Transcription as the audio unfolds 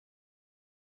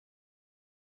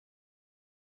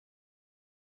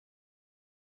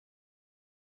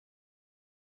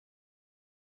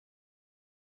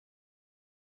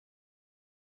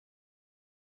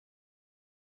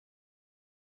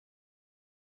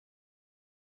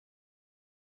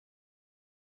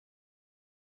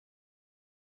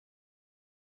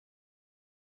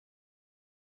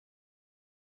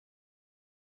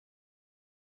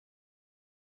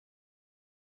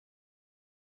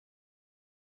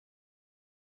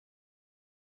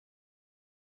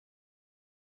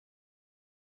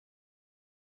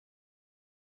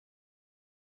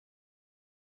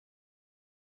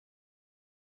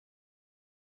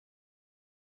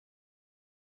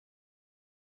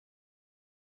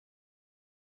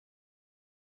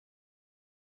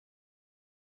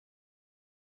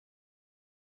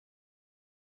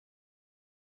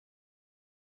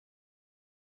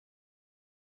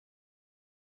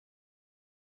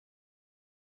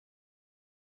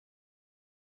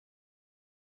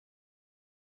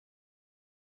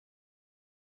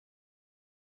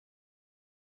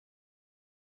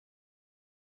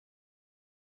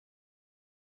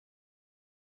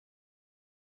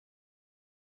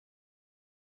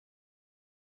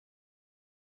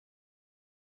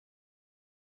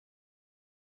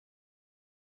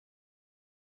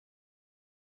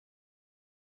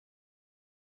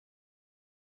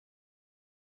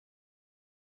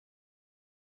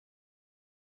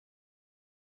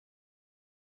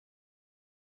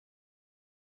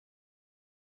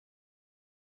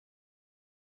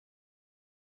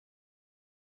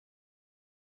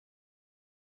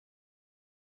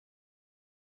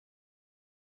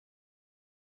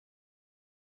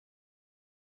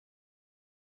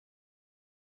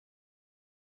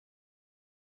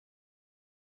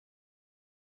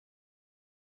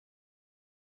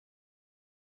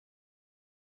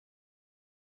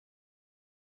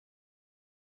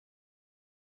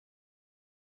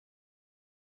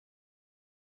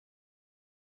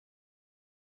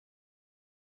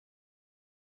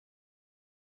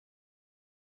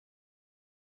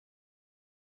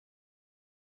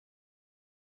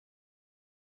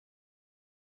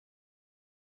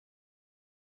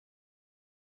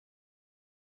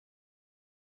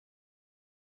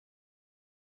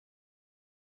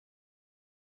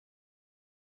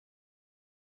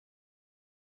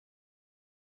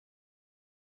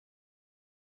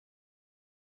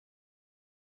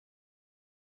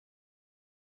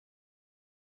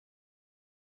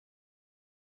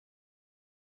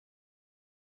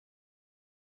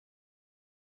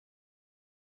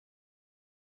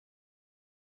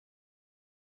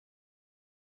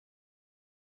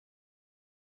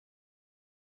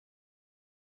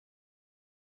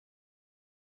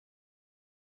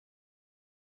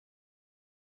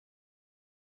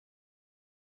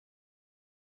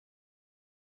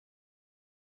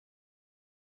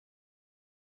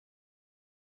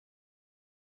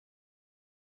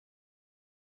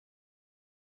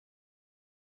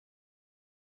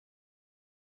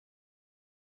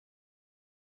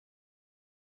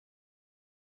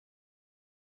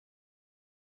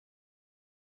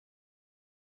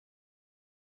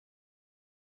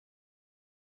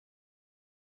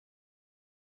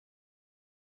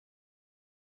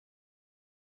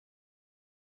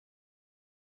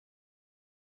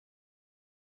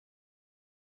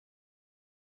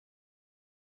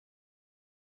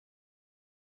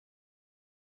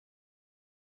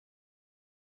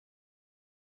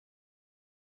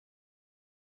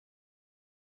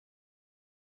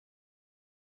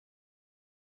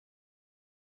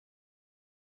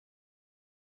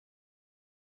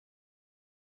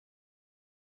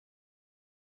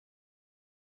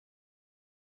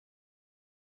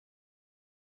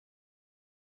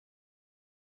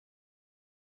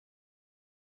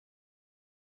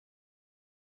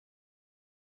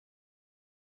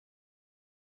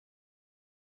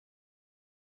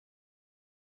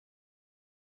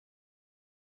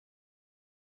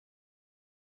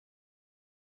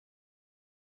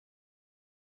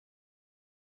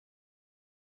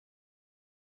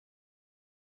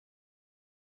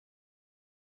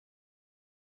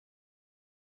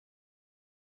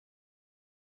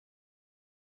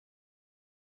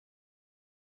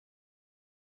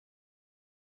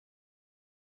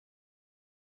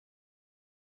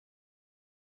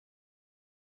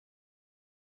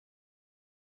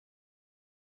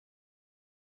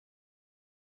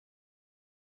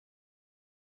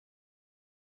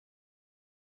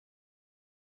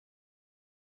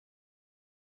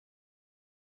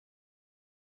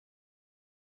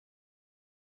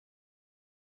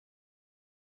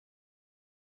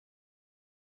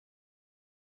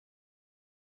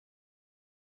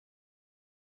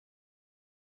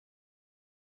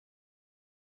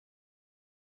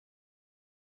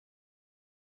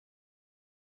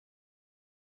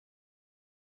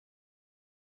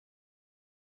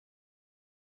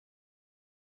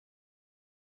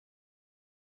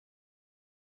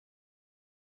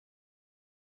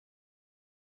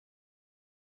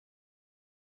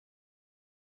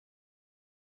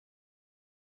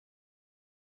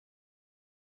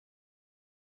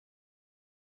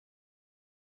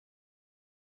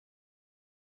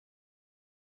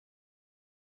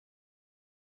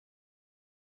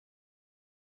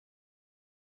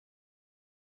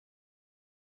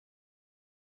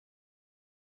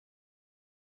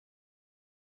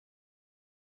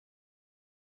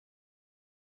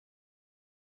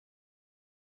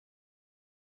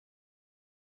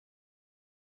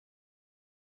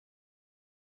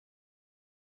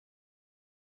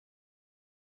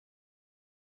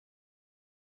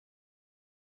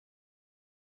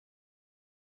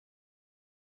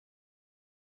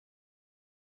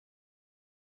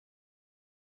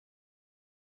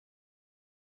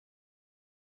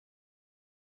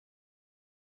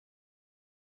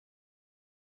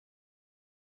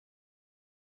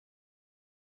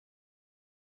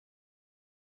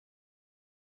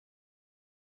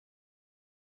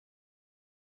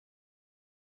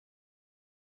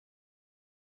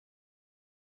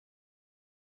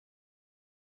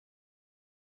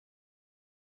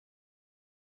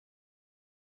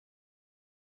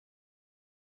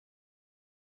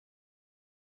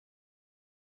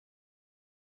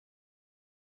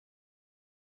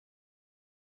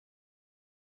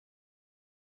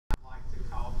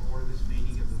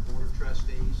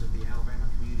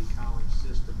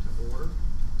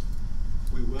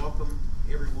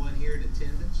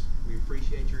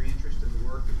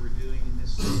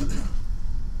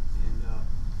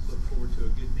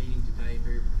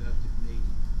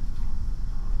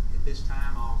At this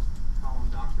time, I'll call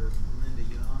on Dr. Linda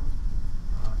Young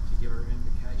to give her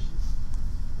invocation.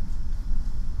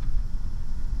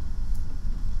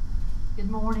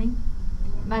 Good morning.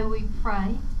 May we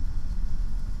pray.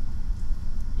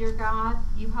 Dear God,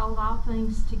 you hold all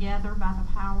things together by the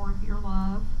power of your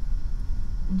love.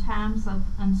 In times of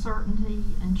uncertainty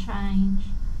and change,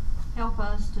 help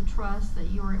us to trust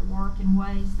that you are at work in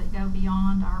ways that go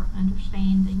beyond our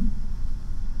understanding.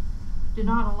 Do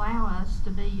not allow us to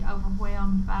be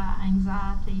overwhelmed by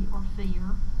anxiety or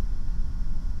fear.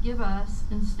 Give us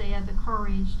instead the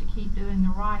courage to keep doing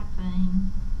the right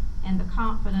thing and the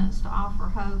confidence to offer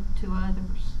hope to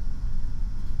others.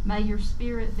 May your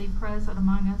Spirit be present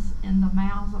among us in the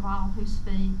mouths of all who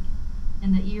speak,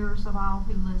 in the ears of all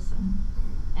who listen,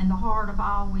 and the heart of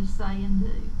all we say and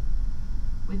do.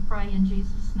 We pray in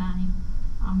Jesus' name.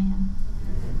 Amen.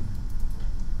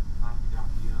 Thank you,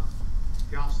 Dr. Young.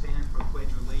 If y'all stand for a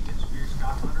pledge of allegiance, Mary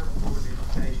Scott Hunter, before the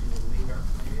invocation, will lead our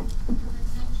pledge.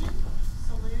 Attention,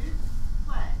 salute,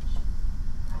 pledge.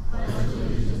 I pledge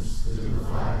allegiance to the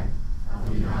flag of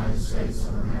the United States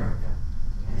of America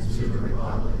and to the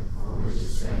republic for which it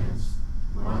stands,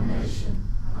 one nation,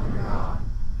 under God,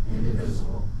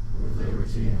 indivisible, with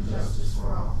liberty and justice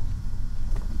for all.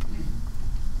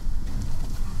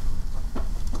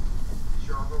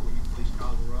 Sharper, will you please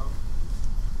call the roll?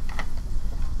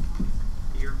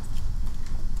 Here.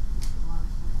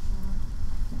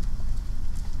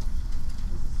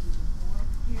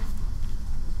 Here. Here.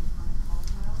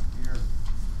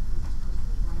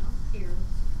 Here. Here.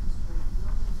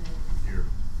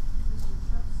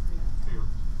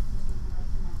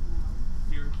 Here.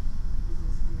 Here.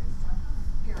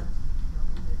 Here.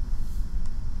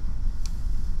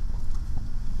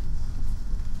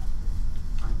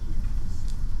 Thank you.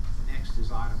 Next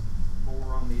is item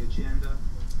 4 on the agenda,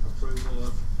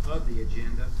 approval of the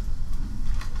agenda.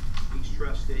 Each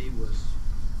trustee was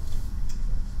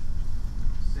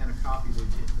sent a copy of the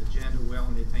agenda well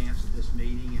in advance of this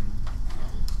meeting and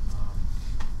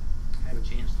had a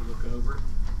chance to look over it.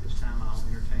 This time I'll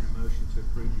entertain a motion to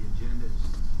approve the agenda.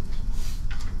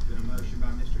 It's been a motion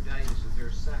by Mr. Davis. Is there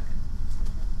a second?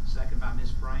 Second by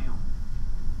Ms. Brown.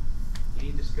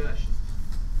 Any discussion?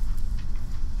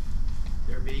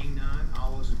 There being none,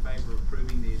 all those in favor of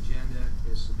approving the agenda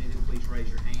as submitted, please raise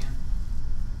your hand.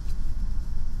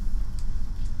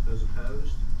 Those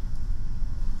opposed?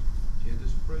 Agenda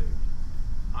is approved.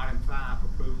 Item 5,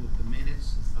 approval of the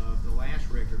minutes of the last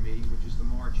regular meeting, which is the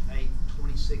March 8th,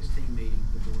 2016 meeting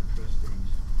of the Board of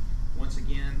Trustees. Once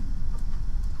again,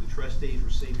 the trustees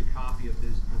received a copy of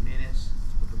the minutes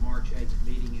of the March 8th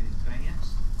meeting in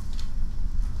advance.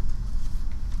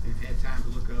 They've had time to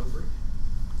look over it.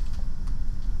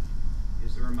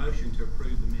 Is there a motion to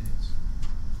approve the minutes?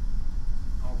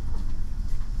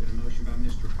 Been a motion by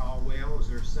Mr. Caldwell. Is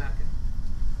there a second?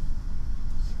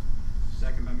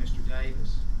 Second by Mr.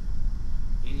 Davis.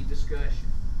 Any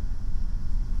discussion?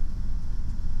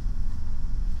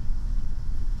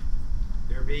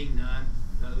 There being none,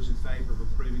 those in favor of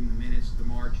approving the minutes of the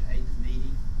March 8th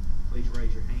meeting, please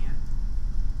raise your hand.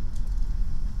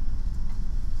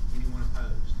 Anyone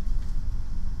opposed?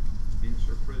 Minutes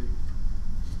are approved.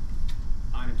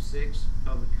 Item 6,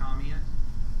 public comment.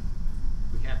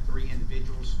 We have 3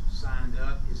 individuals signed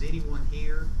up. Is anyone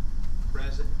here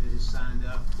present that is signed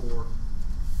up for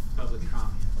public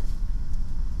comment?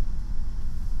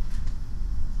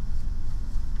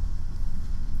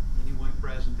 Anyone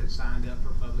present that signed up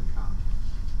for public comment?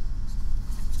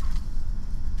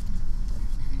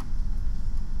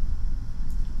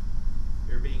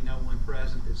 There being no one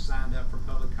present that signed up for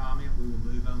public comment, we will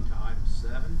move on to item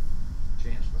 7.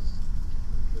 Chancellor.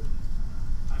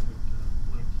 I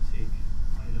would like to take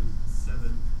item 7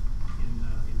 in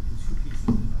 2 pieces if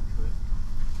I could.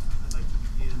 I'd like to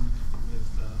begin with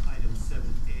item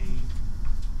 7A,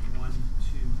 1, 2,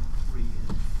 3, and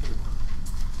 4.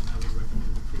 And I would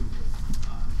recommend approval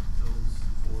on those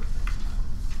 4 action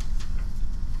items.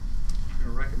 A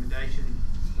recommendation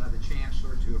by the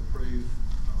Chancellor to approve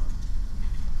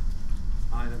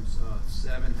items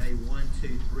 7A, 1,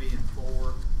 2, 3, and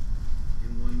 4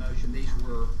 in one motion. These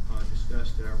were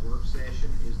discussed at our work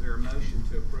session. Is there a motion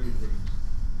to approve these? Is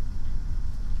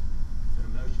there a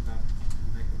motion by,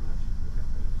 make a motion?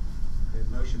 Okay,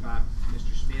 motion by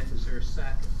Mr. Smith. Is there a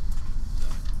second?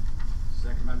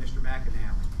 Second by Mr.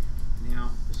 McAnally. Now,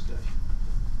 discussion.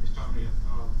 Mr. Smith.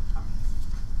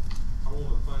 I want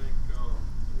to thank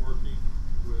working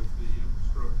with the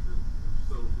Infrastructure and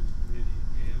Facilities Committee,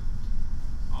 and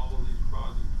all of these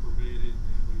projects were vetted,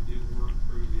 and we did work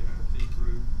through the IT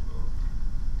group with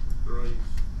Grace to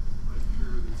make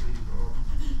sure that these are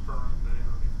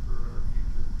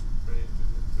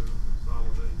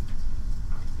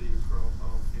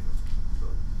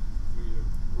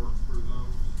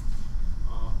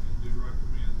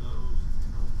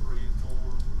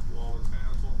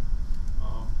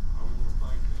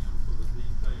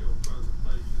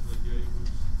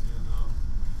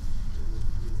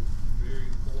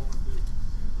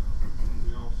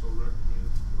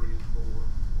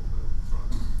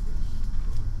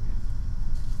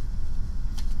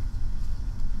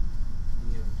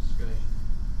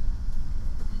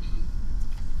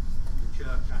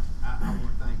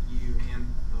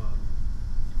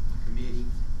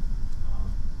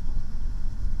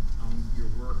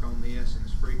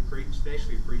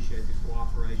appreciate the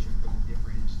cooperation from the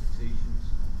different institutions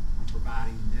on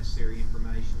providing the necessary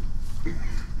information.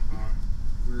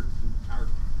 Our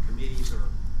committees are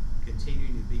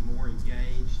continuing to be more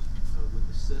engaged with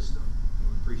the system.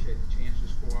 We appreciate the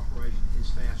Chancellor's cooperation, his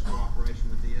staff's cooperation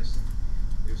with this. And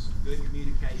there's some good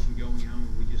communication going on.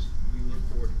 We look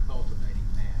forward to cultivating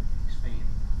that, expanding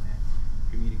on that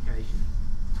communication,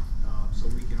 so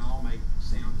we can all make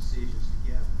sound decisions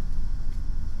together.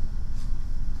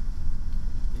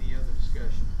 Any other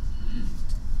discussion?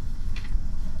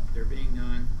 There being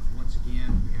none, once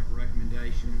again, we have a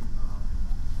recommendation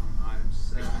on item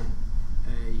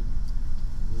 7A1,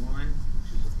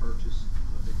 which is the purchase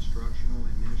of instructional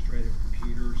and administrative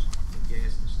computers at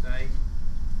Gadsden State.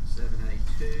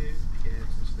 7A2,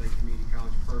 Gadsden State Community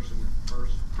College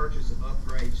purchase of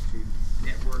upgrades to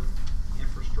network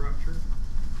infrastructure.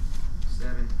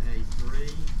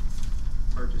 7A3,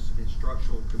 purchase of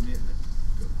instructional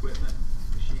equipment,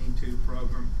 machine 2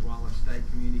 program, Wallace State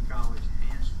Community College,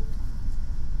 Hanceville.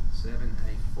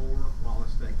 7A4,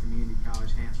 Wallace State Community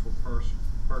College, Hanceville,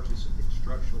 purchase of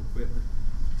instructional equipment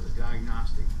for the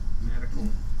diagnostic medical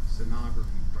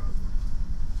sonography program.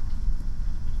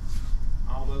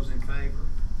 All those in favor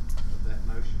of that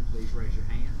motion, please raise your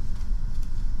hand.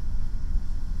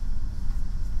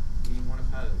 Anyone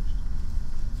opposed?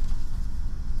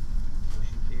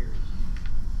 Motion carries.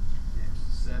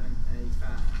 Next, 7A5.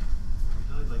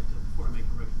 I'd like to, before I make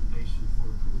a recommendation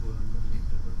for approval, and I'm going to make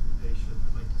that recommendation,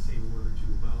 I'd like to say a word or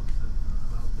two about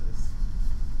this.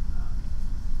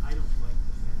 I don't like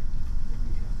the fact that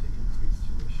we have to increase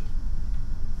tuition.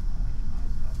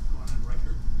 I've gone on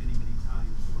record many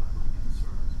times about my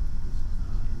concerns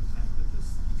in the fact that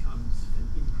this becomes an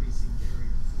increasing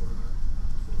barrier for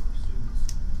our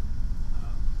students.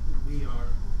 We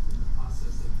are in the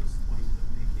process at this point of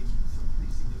making some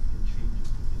pretty significant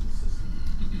changes within the system,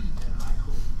 and I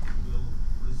hope will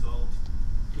result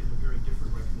in a very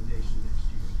different recommendation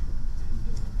next year. And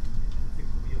I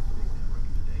think we'll be able to make that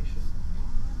recommendation.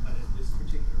 But at this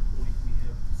particular point, we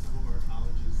have some of our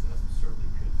colleges that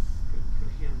certainly could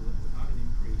handle it without an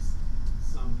increase.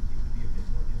 Some it would be a bit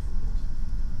more difficult.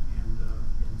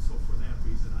 And so for that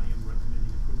reason, I am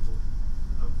recommending approval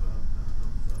of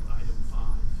item 5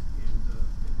 and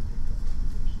we'll make that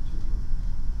recommendation to you.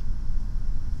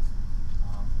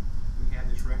 We have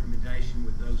this recommendation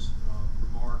with those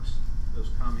remarks, those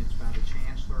comments by the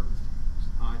Chancellor.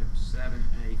 Item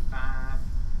 7A5.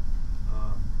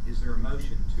 Is there a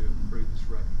motion to approve this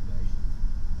recommendation?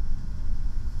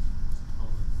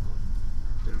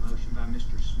 Been a motion by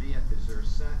Mr. Smith. Is there a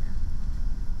second?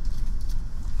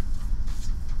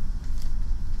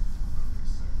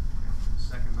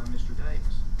 Second by Mr.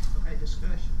 Davis. Okay,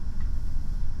 discussion.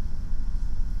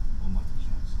 Well, like the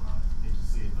Chancellor, I hate to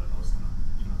see it, but I know it's going to,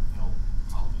 help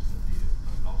colleges that need it,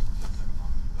 but it also helps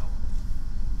economic development.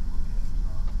 Look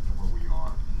at where we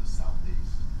are in the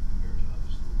southeast compared to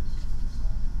other schools in the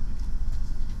south.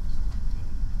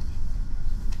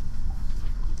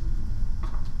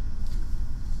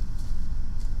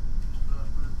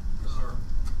 Yes, sir.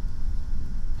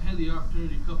 I had the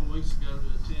opportunity a couple of weeks ago to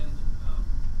attend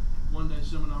one-day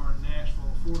seminar in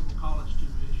Nashville, Affordable College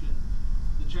Tuition.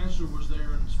 The Chancellor was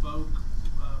there and spoke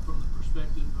from the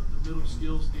perspective of the middle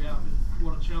skills gap and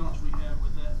what a challenge we have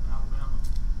with that in Alabama.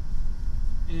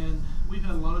 And we've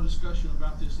had a lot of discussion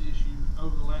about this issue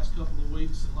over the last couple of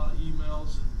weeks, and a lot of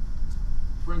emails, and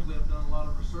frankly I've done a lot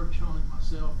of research on it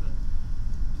myself,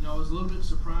 and I was a little bit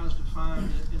surprised to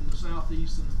find that in the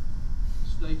southeast and the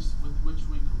states with which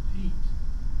we compete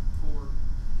for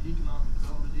economic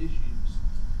development issues,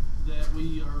 that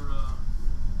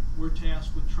we're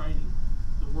tasked with training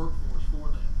the workforce for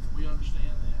that, and we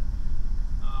understand that.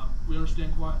 We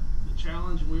understand quite the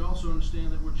challenge, and we also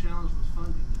understand that we're challenged with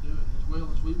funding to do it as well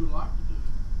as we would like to do it.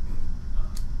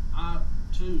 I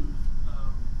too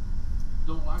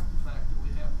don't like the fact that we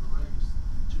have to raise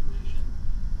tuition,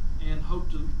 and hope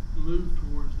to move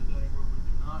towards the day where we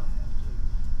do not have to.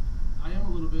 I am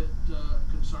a little bit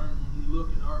concerned when you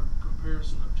look at our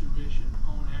comparison of tuition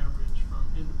on average from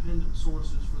independent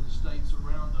sources for the states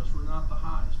around us. We're not the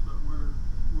highest, but we're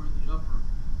the upper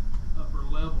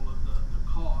level of the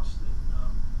cost. And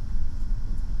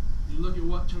you look at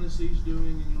what Tennessee's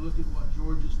doing, and you look at what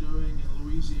Georgia's doing, and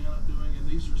Louisiana doing, and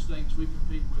these are states we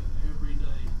compete with every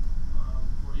day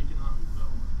for economic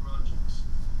development projects.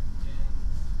 And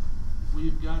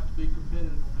we've got to be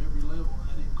competitive on every level,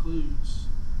 and that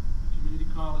includes the community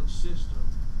college system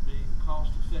being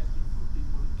cost effective for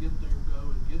people to get there,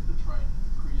 go and get the training,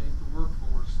 to create the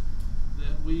workforce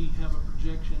that we have a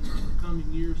projection in the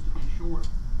coming years to be short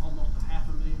almost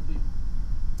 500,000 people.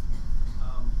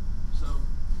 So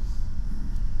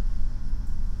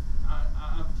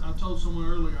told someone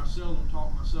earlier, I seldom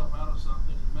talk myself out of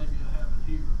something, and maybe I haven't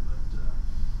here, but, I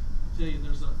tell you,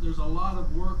 there's a lot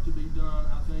of work to be done,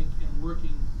 I think, in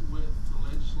working with the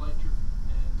legislature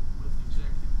and with the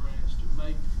executive branch to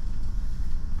make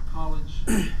college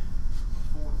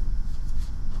affordable.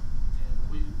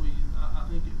 And I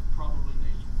think it probably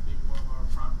needs to be one of our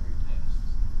primary tasks.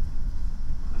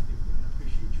 I think I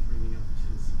appreciate you bringing up the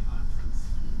Tennessee conference.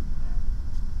 That,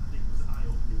 I think, was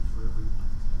eye-opening for everyone.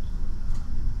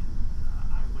 And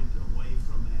I went away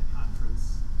from that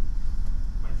conference,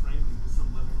 quite frankly, with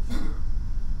some level of fear,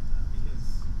 because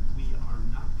we are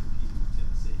not competing with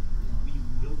Tennessee. We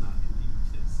will not compete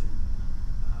with Tennessee,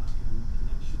 and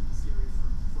that should be scary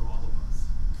for all of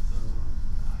us.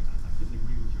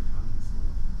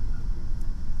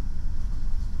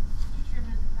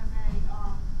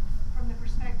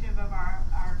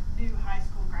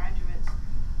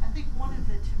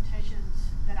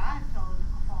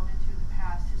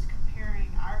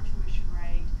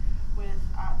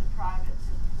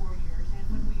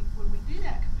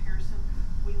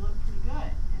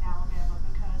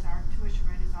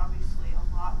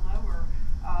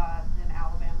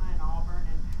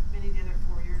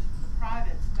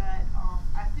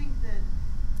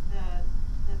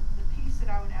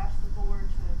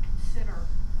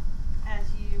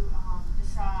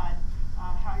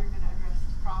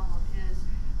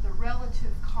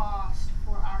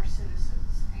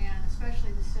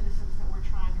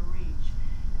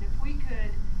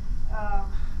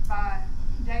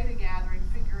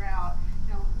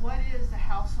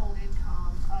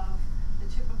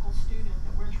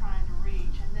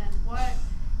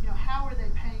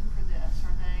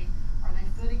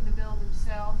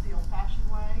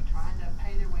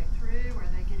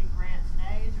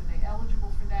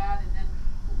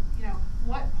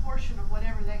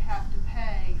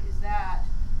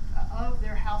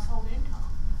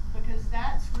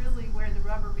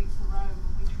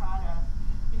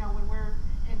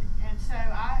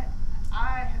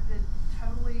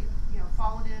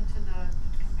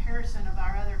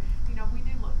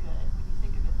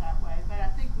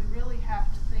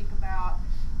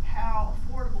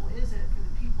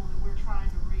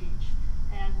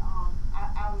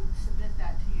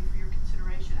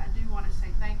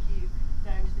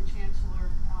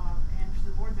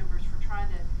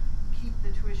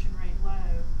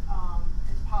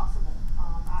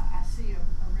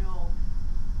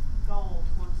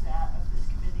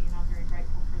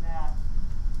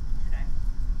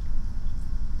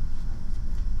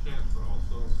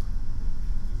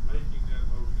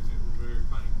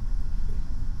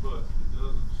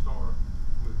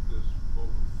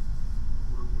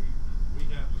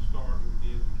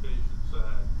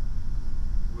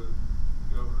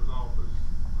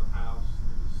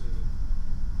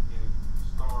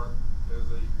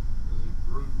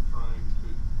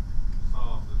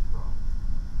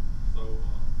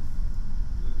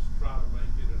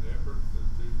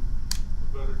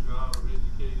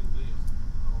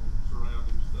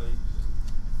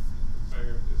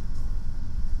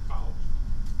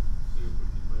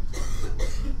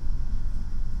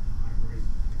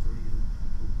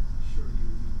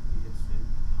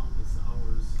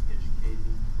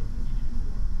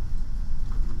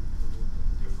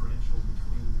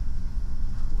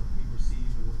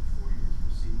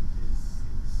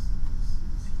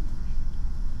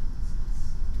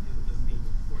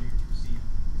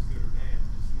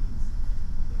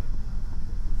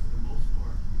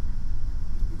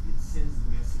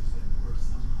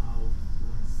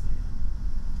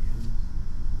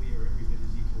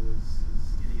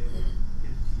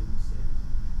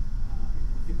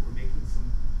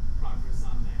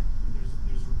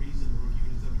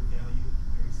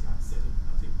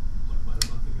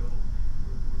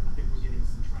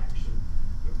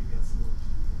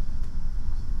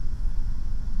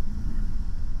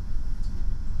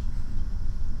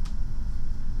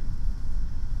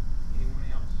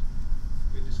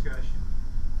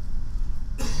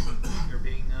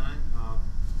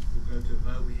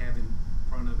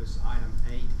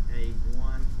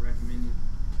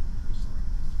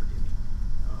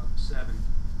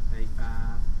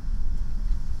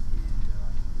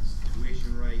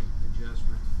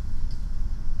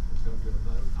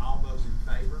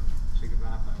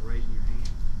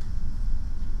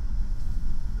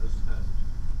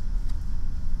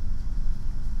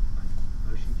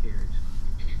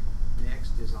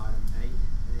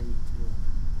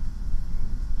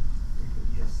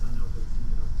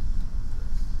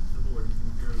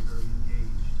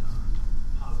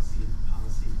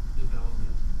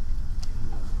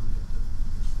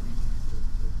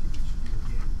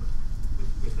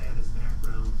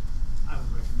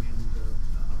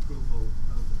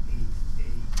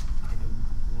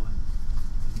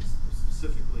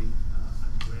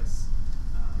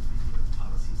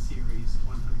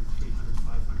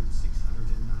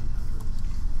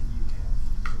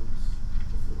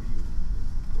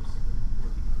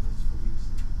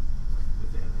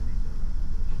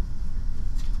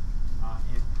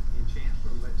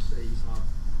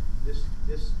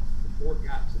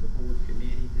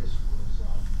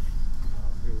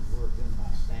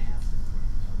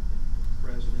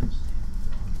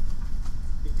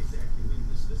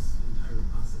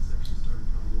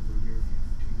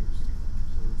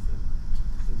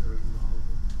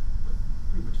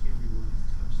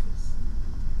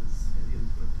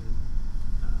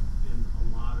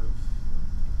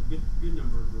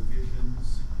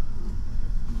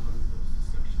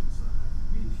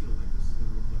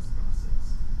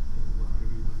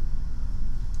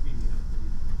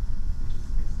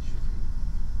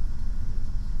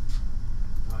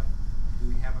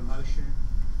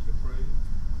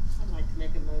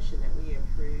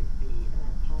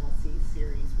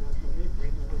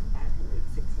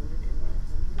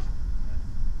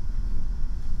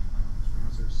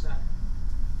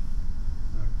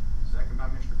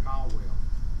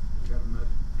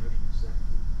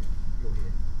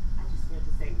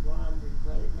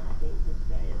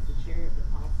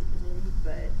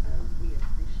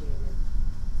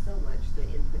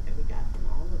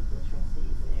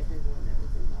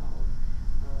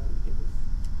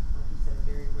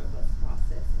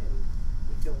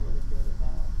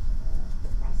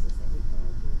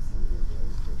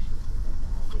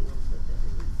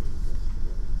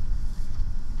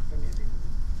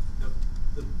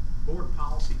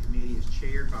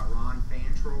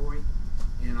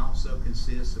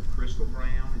 consists of Crystal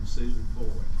Brown and Susan Floyd.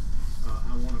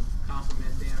 I want to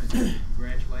compliment them and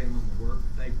congratulate them on the work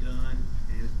that they've done,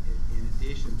 and in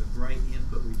addition, the great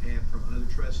input we've had from other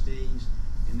trustees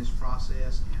in this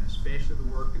process, and especially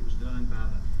the work that was done by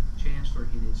the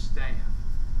Chancellor and his staff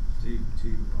to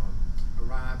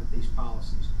arrive at these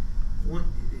policies.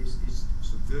 It's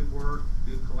some good work,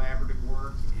 good collaborative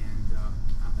work, and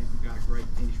I think we've got a great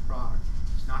finished product.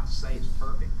 It's not to say it's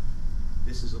perfect.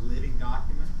 This is a living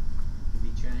document. It can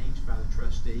be changed by the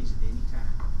trustees at any time.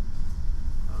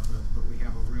 But we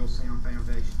have a real sound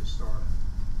foundation to start on.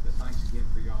 But thanks again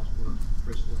for y'all's work,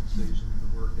 Crystal and Susan, and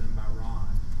the work done by Ron.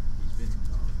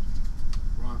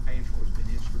 Ron Fanchel has been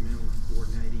instrumental in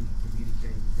coordinating and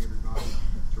communicating with everybody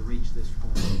to reach this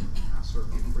point. I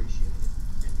certainly appreciate it.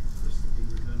 And Chris, to be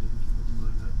redundant, if you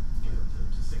wouldn't mind, I'd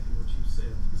like to second what you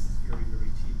said. This is very,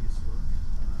 very tedious work.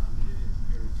 It is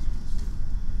very tedious work.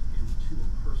 And to a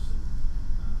person,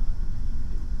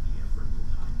 the effort, the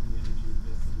time, and the energy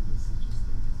invested in this has just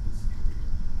been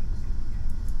superior. I just can't be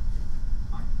happy.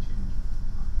 Thank you,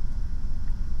 Chancellor.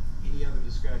 Any other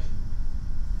discussion?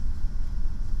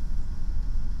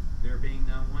 There being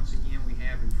none, once again, we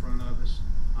have in front of us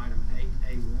item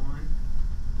 8A1,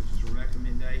 which is a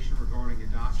recommendation regarding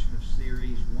adoption of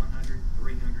series 100,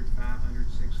 300, 500,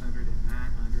 600, and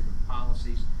 900 of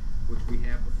policies which we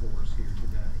have before us here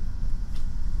today.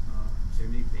 There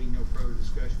need be no further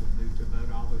discussion. We'll move to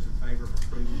vote. All those in favor of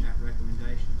approving that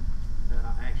recommendation, that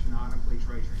action item, please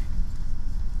raise your hand.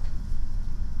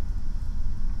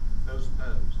 Those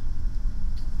opposed?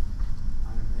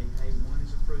 Item 8A1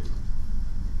 is approved.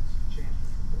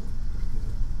 Chancellor's report.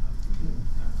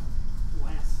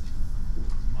 Last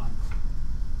month,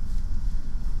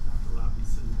 Dr.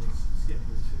 Robinson was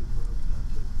scheduled to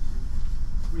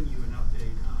bring you an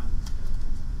update on,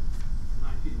 in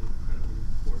my opinion, an incredibly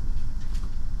important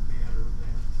matter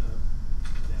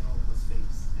that all of us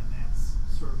face, and that's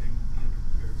serving the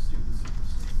underprepared students in our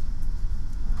state.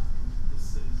 And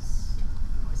this is,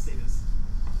 I know I say this,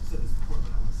 I've said this before,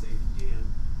 but I want to say it again.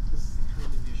 This is the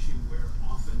kind of issue where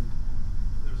often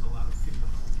there's a lot of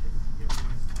pickup, and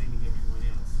everyone is blaming everyone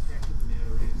else. The fact of the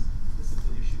matter is, this is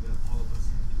an issue that all of us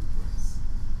have to address.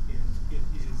 And it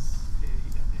is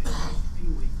an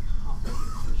extremely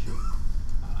complicated issue,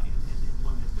 and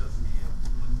one that doesn't have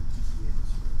one easy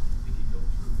answer. And we could go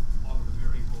through all of the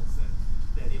variables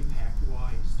that impact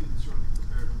why students are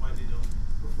underprepared and why they don't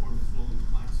perform as well in the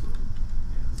classroom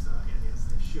as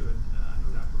they should. I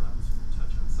know Dr. Robinson will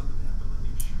touch on some of that, but let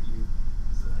me assure you,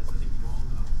 as I think you all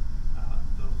know,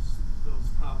 those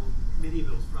problems, many of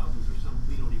those problems are some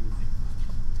we don't even think about,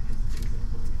 the kinds of things that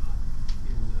are going on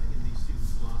in these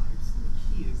students' lives. And the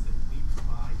key is that we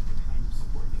provide the kind of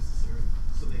support necessary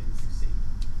so they can succeed.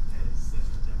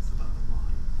 That's the bottom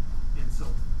line. And so,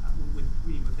 with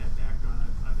that background,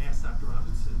 I've asked Dr.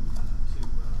 Robinson to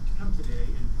come today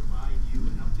and provide you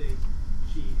an update.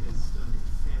 She has done a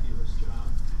fabulous job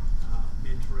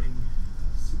mentoring,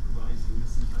 supervising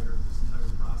this entire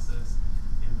process,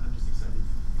 and I'm just excited to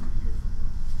be here from her.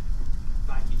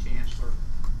 Thank you, Chancellor.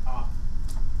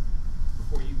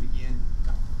 Before you begin,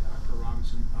 Dr.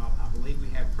 Robinson, I believe we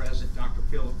have present Dr.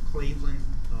 Philip Cleveland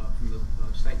from the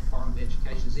State Department of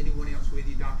Education. Is anyone else with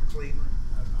you, Dr. Cleveland?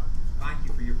 No, not yet. Thank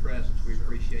you for your presence. We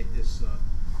appreciate this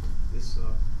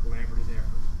collaborative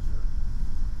effort.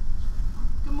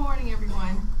 Good morning,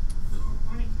 everyone. Good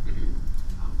morning.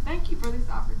 Thank you for this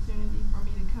opportunity for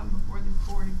me to come before this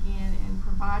board again and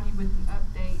provide you with an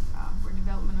update for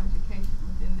developmental education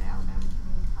within the Alabama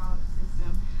Community College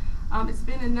system. It's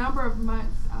been a number of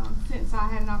months since I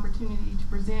had an opportunity to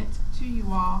present to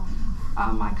you all.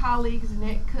 My colleagues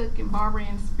Annette Cook and Barbara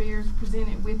Ann Spears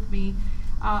presented with me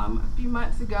a few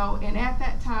months ago, and at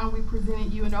that time we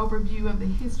presented you an overview of the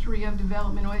history of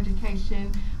developmental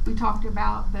education. We talked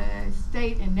about the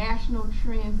state and national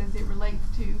trends as it relates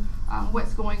to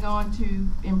what's going on to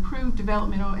improve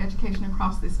developmental education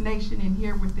across this nation and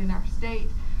here within our state.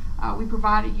 We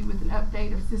provided you with an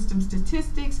update of system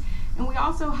statistics, and we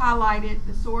also highlighted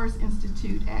the Soros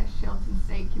Institute at Shelton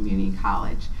State Community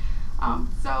College.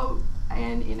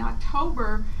 And in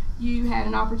October, you had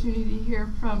an opportunity to hear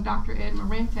from Dr. Ed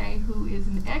Marente, who is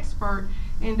an expert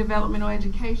in developmental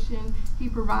education. He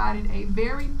provided a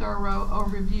very thorough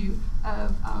overview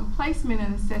of placement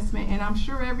and assessment, and I'm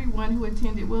sure everyone who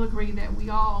attended will agree that we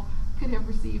all could have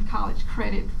received college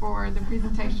credit for the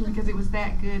presentation because it was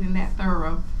that good and that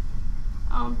thorough.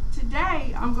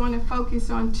 Today, I'm going to focus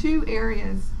on two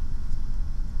areas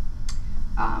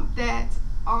that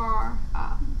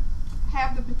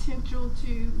have the potential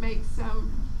to make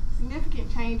some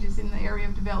significant changes in the area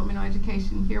of developmental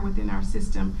education here within our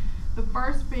system. The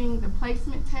first being the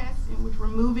placement test, in which we're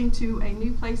moving to a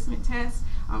new placement test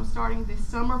starting this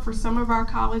summer for some of our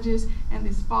colleges and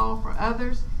this fall for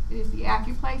others. It is the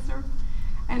AccuPlacer.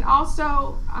 And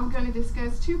also, I'm going to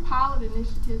discuss two pilot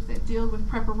initiatives that deal with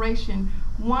preparation.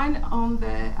 One on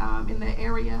the in the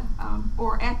area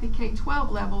or at the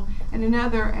K-12 level, and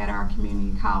another at our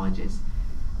community colleges.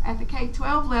 At the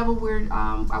K-12 level,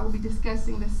 I will be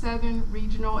discussing the Southern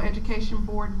Regional Education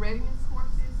Board readiness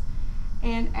courses,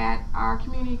 and at our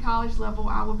community college level,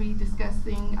 I will be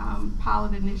discussing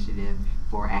pilot initiative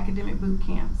for academic boot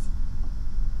camps.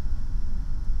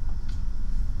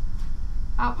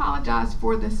 I apologize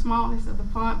for the smallness of the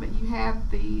font, but you have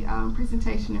the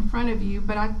presentation in front of you.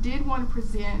 But I did want to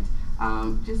present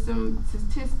just some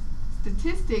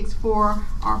statistics for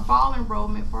our fall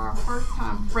enrollment for our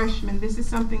first-time freshmen. This is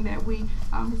something that we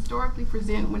historically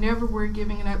present whenever we're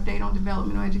giving an update on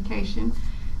developmental education.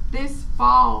 This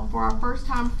fall, for our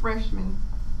first-time freshmen,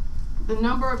 the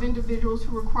number of individuals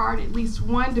who required at least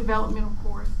one developmental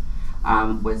course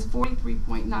was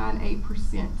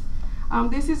 43.98%.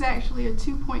 This is actually a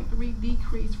 2.3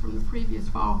 decrease from the previous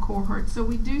fall cohort, so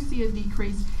we do see a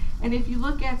decrease. And if you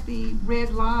look at the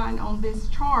red line on this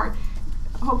chart,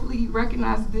 hopefully you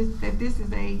recognize that this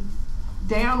is a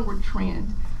downward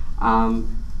trend.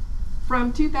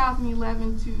 From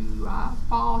 2011 to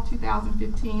fall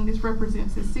 2015, this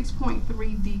represents a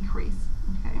 6.3 decrease.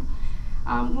 Okay.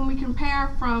 When we compare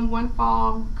from one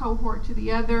fall cohort to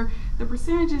the other, the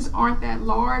percentages aren't that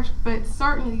large, but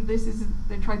certainly this is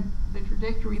the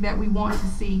trajectory that we want to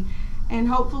see. And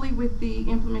hopefully with the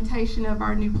implementation of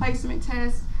our new placement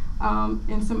test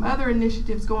and some other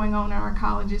initiatives going on at our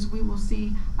colleges, we will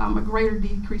see a greater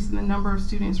decrease in the number of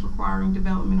students requiring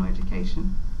developmental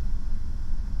education.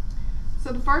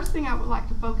 So the first thing I would like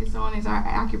to focus on is our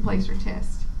AccuPlacer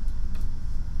test.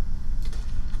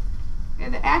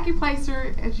 And the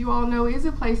AccuPlacer, as you all know, is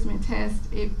a placement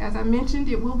test. As I mentioned,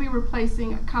 it will be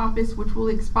replacing a Compass, which will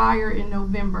expire in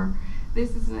November.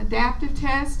 This is an adaptive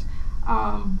test.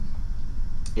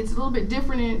 It's a little bit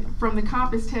different from the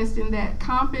Compass test in that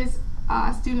Compass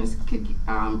students could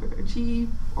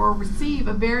achieve or receive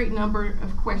a varied number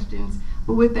of questions.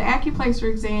 But with the AccuPlacer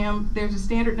exam, there's a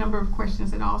standard number of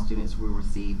questions that all students will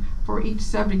receive for each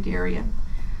subject area.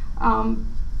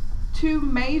 Two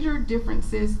major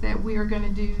differences that we are going to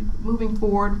do moving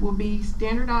forward will be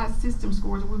standardized system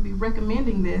scores. We'll be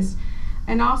recommending this,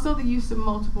 and also the use of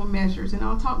multiple measures. And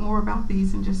I'll talk more about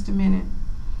these in just a minute.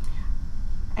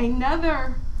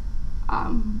 Another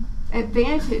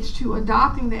advantage to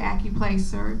adopting the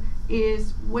AccuPlacer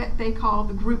is what they call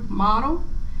the group model.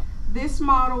 This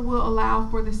model will allow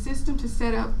for the system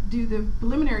to do the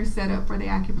preliminary setup for the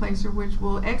AccuPlacer, which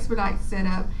will expedite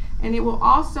setup, and it will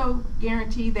also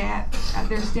guarantee that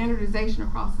there's standardization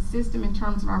across the system in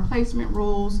terms of our placement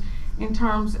rules, in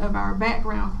terms of our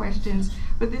background questions,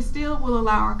 but this still will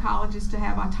allow our colleges to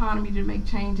have autonomy to make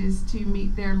changes to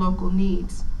meet their local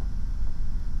needs.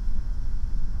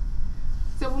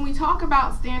 So when we talk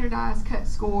about standardized cut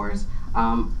scores,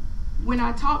 when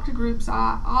I talk to groups,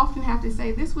 I often have to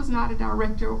say this was not a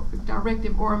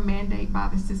directive or a mandate by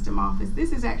the system office.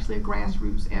 This is actually a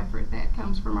grassroots effort that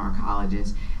comes from our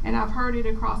colleges, and I've heard it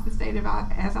across the state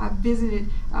as I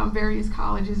visited various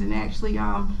colleges and actually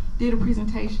did a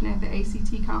presentation at the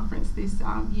ACT conference this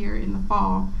year in the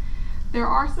fall. There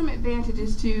are some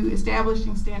advantages to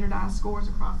establishing standardized scores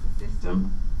across the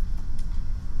system,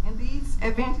 and these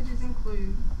advantages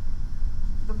include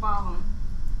the following.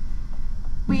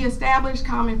 We establish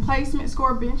common placement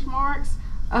score benchmarks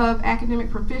of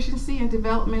academic proficiency in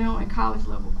developmental and college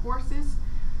level courses.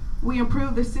 We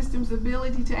improve the system's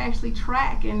ability to actually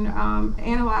track and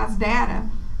analyze data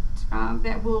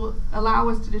that will allow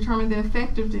us to determine the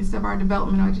effectiveness of our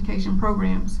developmental education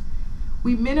programs.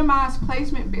 We minimize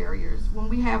placement barriers when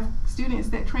we have students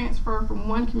that transfer from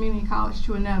one community college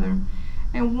to another.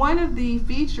 And one of the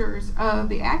features of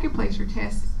the AccuPlacer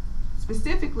test,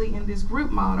 specifically in this group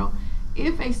model,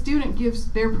 if a student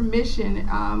gives their permission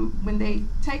when they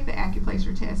take the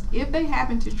AccuPlacer test, if they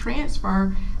happen to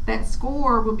transfer, that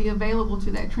score will be available to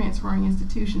that transferring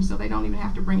institution, so they don't even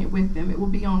have to bring it with them. It will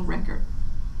be on record.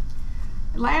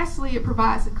 Lastly, it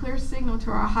provides a clear signal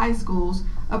to our high schools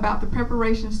about the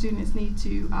preparation students need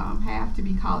to have to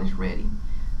be college ready.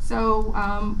 So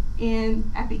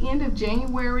at the end of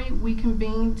January, we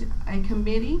convened a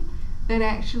committee that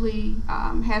actually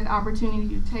had the opportunity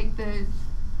to take the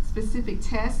specific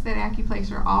tests that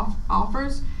AccuPlacer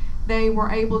offers. They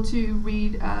were able to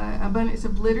read abundance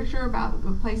of literature about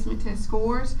the placement test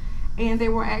scores, and they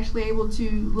were actually able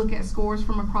to look at scores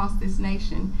from across this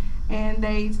nation. And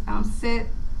they set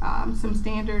some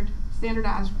standard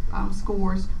standardized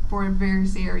scores for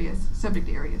various areas, subject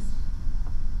areas.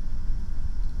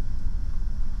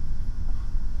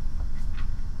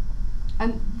 A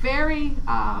very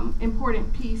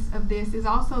important piece of this is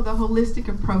also the holistic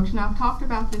approach, and I've talked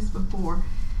about this before.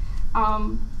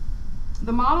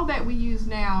 The model that we use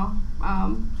now,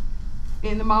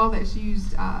 and the model that's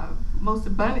used most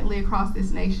abundantly across this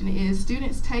nation, is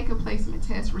students take a placement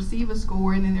test, receive a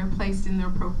score, and then they're placed in their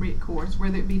appropriate course,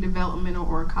 whether it be developmental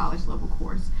or a college level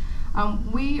course.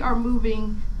 We are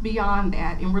moving beyond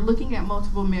that, and we're looking at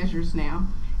multiple measures now.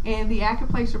 And the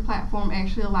ACCS platform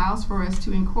actually allows for us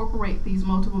to incorporate these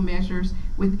multiple measures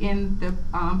within the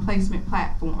placement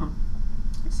platform.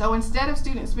 So instead of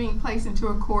students being placed into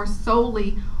a course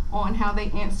solely on how they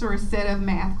answer a set of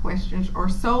math questions, or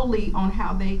solely on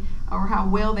how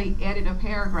well they edit a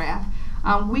paragraph,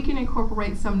 we can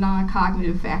incorporate some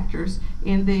non-cognitive factors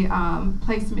in the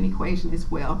placement equation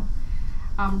as well.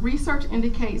 Research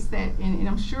indicates that, and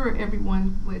I'm sure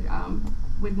everyone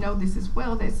would know this as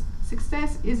well, that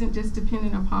success isn't just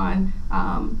dependent upon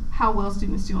how well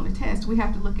students do on a test. We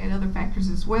have to look at other factors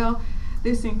as well.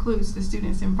 This includes the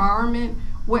student's environment.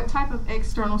 What type of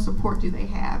external support do they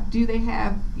have? Do they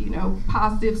have,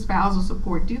 positive spousal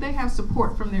support? Do they have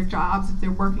support from their jobs if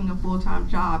they're working a full-time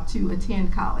job to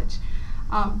attend college?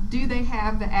 Do they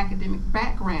have the academic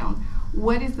background?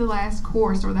 What is the last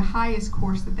course or the highest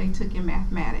course that they took in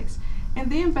mathematics? And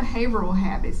then behavioral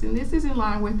habits, and this is in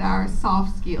line with our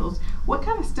soft skills. What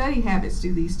kind of study habits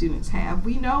do these students have?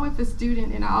 We know if a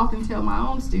student, and I often tell my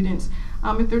own students,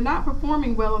 if they're not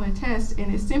performing well on a test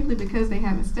and it's simply because they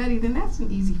haven't studied, then that's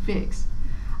an easy fix.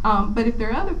 But if there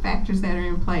are other factors that are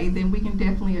in play, then we can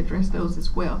definitely address those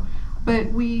as well. But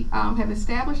we have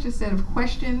established a set of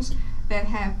questions that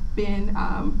have been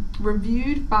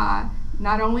reviewed by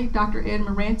not only Dr. Ed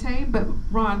Marante, but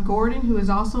Ron Gordon, who is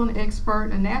also an expert,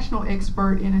 a national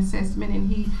expert in assessment,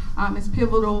 and he is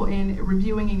pivotal in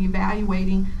reviewing and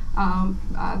evaluating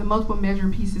the multiple measure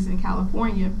pieces in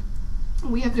California.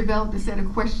 We have developed a set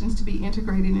of questions to be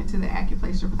integrated into the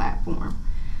ACCS platform.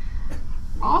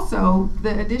 Also,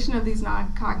 the addition of these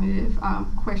non-cognitive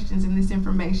questions and this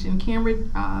information can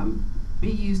be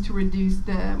used to reduce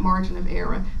the margin of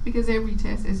error, because every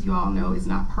test, as you all know, is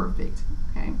not perfect.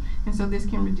 Okay, and so this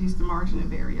can reduce the margin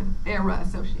of error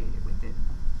associated with it.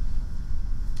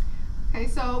 Okay,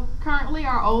 so currently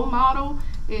our old model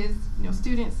is,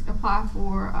 students apply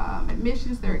for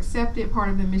admissions, they're accepted. Part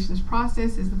of the admissions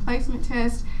process is the placement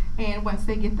test, and once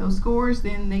they get those scores,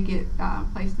 then they get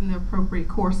placed in the appropriate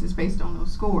courses based on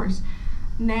those scores.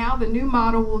 Now the new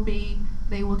model will be,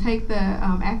 they will take the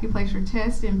ACCS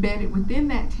test, embedded within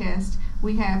that test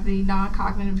we have the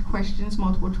non-cognitive questions,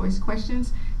 multiple choice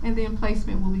questions, and then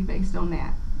placement will be based on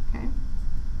that. Okay.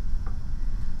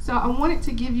 So I wanted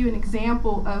to give you an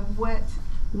example of what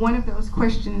one of those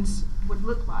questions would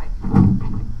look like.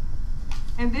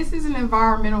 And this is an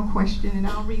environmental question, and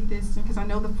I'll read this because I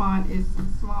know the font is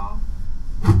small.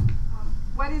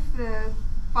 What is the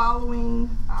following,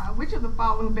 which of the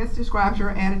following best describes your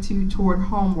attitude toward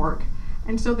homework?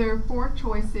 And so there are 4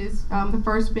 choices, the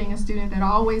first being a student that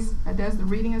always does the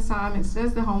reading assignments,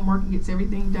 does the homework, and gets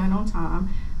everything done on time.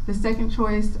 The second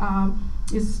choice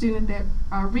is a student that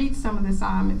reads some of the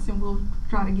assignments and will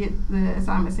try to get the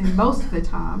assignments in most of the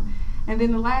time. And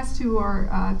then the last 2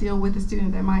 are deal with a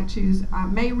student that might choose,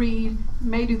 may read,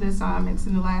 may do the assignments,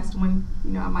 and the last one,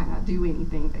 I might not do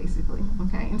anything, basically.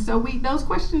 Okay, and so those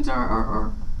questions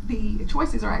are the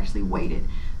choices are actually weighted.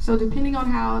 So depending on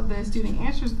how the student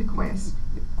answers the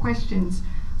questions,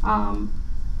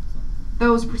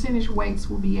 those percentage weights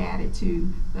will be added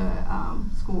to the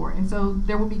score. And so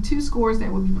there will be 2 scores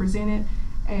that will be presented,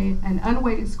 an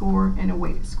unweighted score and a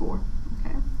weighted score.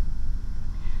 Okay.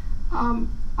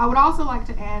 I would also like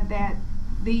to add that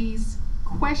these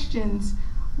questions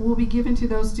will be given to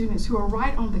those students who are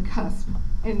right on the cusp.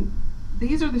 And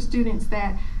these are the students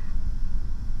that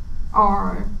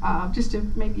are just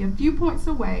maybe a few points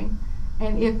away,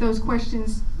 and if those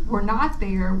questions were not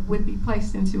there, would be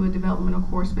placed into a developmental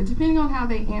course. But depending on how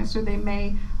they answer, they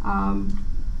may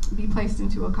be placed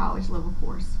into a college level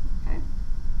course. Okay.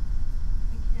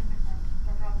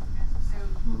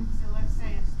 So let's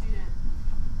say a student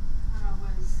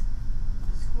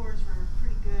the scores were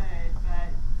pretty good,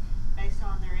 but based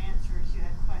on their answers, you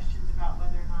had questions about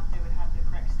whether or not they would have the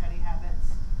correct study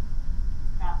habits.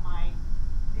 That might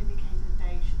indicate that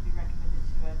they should be recommended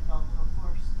to a developmental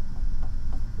course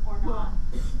or not. Well,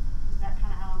 Is that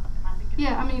kind of how, am I thinking?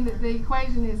 Yeah, I mean, the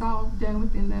equation is all done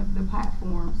within the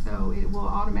platform, so it will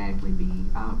automatically be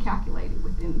calculated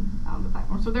within the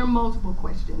platform. So there are multiple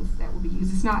questions that will be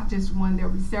used. It's not just one. There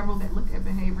will be several that look at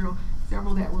behavioral,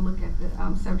 several that will look at the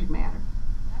subject matter.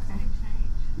 That's a Okay.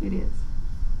 big change. It is.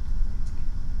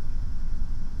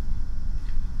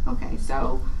 Okay,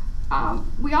 so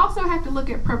we also have to look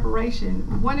at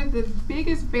preparation. One of the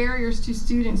biggest barriers to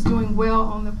students doing well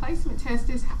on the placement test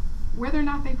is whether or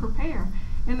not they prepare.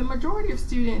 And the majority of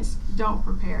students don't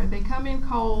prepare. They come in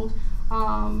cold,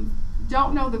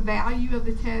 don't know the value of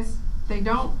the test. They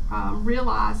don't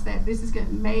realize that this is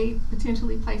may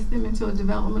potentially place them into a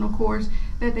developmental course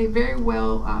that they very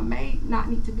well may not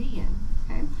need to be in.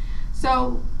 Okay,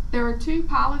 so there are two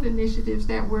pilot initiatives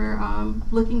that we're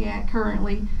looking at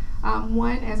currently.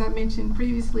 One, as I mentioned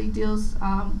previously, deals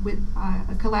with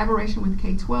a collaboration with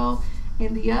K-12,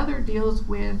 and the other deals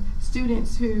with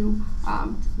students who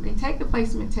may take the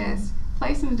placement test,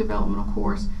 place in a developmental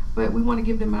course, but we want to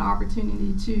give them an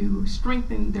opportunity to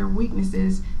strengthen their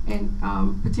weaknesses and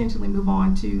potentially move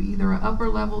on to either an upper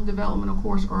level developmental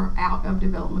course or out of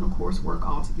developmental coursework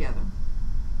altogether.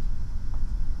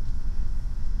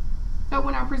 So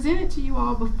when I presented to you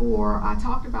all before, I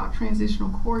talked about transitional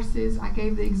courses. I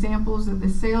gave the examples of the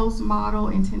sales model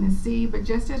in Tennessee, but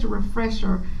just as a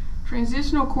refresher,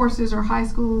 transitional courses are high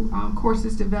school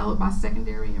courses developed by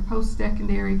secondary and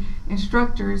post-secondary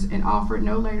instructors and offered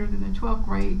no later than the 12th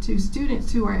grade to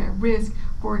students who are at risk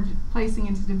for placing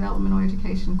into developmental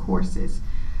education courses.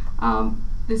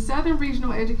 The Southern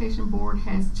Regional Education Board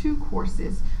has two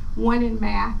courses, one in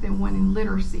math and one in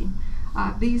literacy.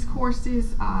 These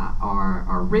courses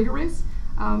are rigorous.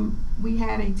 We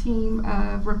had a team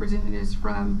of representatives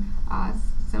from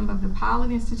some of the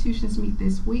pilot institutions meet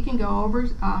this week and go over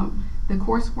the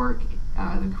coursework,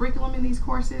 the curriculum in these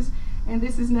courses, and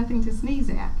this is nothing to sneeze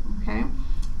at, okay?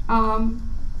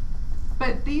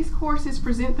 But these courses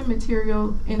present the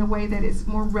material in a way that is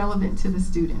more relevant to the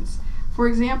students. For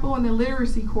example, in the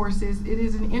literacy courses, it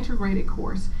is an integrated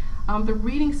course. The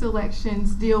reading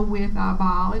selections deal with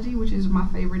biology, which is my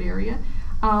favorite area,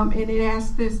 and it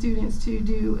asks the students to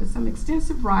do some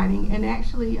extensive writing and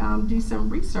actually do some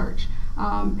research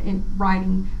in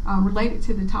writing related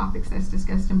to the topics that's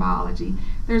discussed in biology.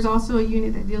 There's also a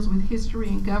unit that deals with history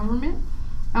and government,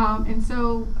 and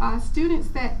so students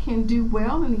that can do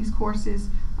well in these courses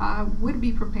would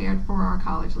be prepared for our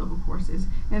college level courses,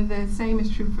 and the same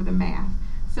is true for the math.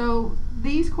 So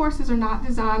these courses are not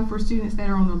designed for students that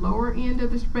are on the lower end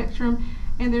of the spectrum,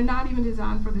 and they're not even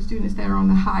designed for the students that are on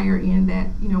the higher end that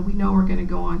we know are going to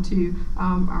go on to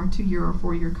our 2-year or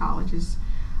 4-year colleges.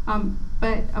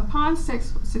 But upon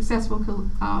successful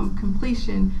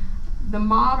completion, the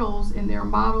models, and there are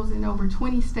models in over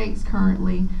 20 states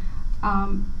currently,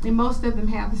 and most of them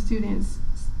have the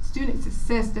student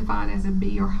success defined as a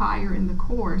B or higher in the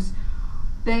course.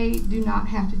 They do not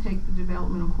have to take the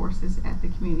developmental courses at the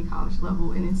community college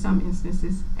level, and in some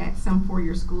instances at some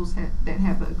 4-year schools that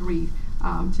have agreed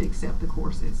to accept the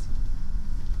courses.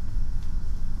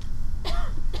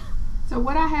 So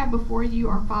what I have before you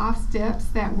are 5 steps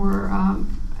that were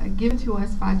given to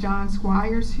us by John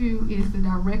Squires, who is the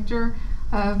director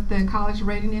of the college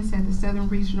readiness at the Southern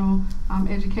Regional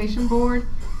Education Board.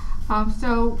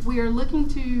 So we are looking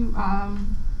to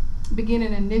begin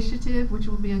an initiative, which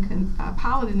will be a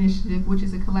pilot initiative, which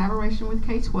is a collaboration with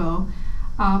K-12.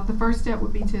 The first step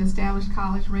would be to establish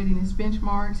college readiness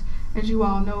benchmarks. As you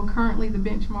all know, currently the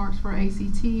benchmarks for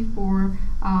ACT for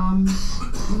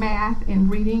math and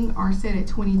reading are set at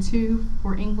 22.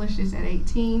 For English is at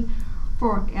 18.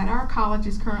 At our college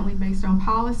is currently based on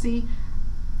policy.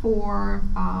 For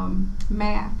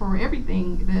math, for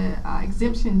everything, the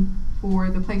exemption for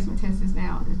the placement test is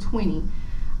now at 20.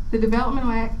 The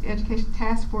Developmental Education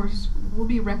Task Force will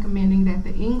be recommending that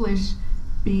the English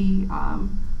be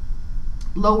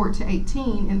lowered to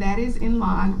 18, and that is in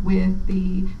line with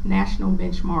the national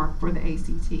benchmark for the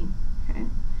ACT. Okay.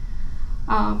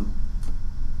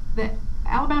 The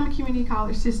Alabama Community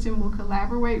College System will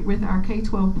collaborate with our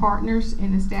K-12 partners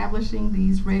in establishing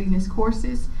these readiness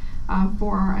courses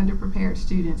for our underprepared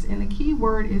students, and the key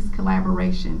word is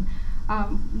collaboration.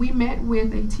 We met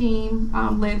with a team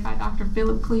led by Dr.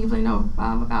 Philip Cleveland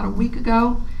about a week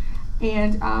ago,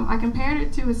 and I compared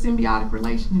it to a symbiotic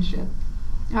relationship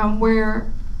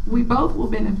where we both will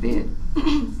benefit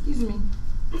excuse me,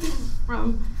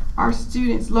 from our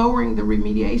students lowering the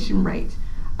remediation rate.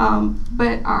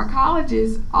 But our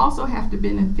colleges also have to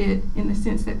benefit in the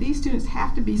sense that these students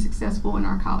have to be successful in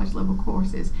our college level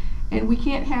courses, and we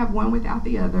can't have one without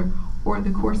the other, or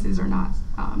the courses are not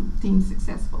deemed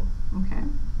successful. Okay.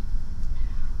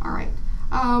 All right.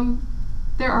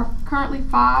 There are currently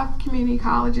 5 community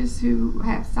colleges who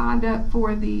have signed up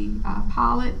for the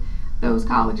pilot. Those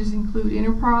colleges include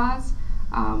Enterprise,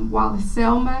 Wallace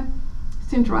Selma,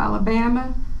 Central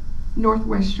Alabama,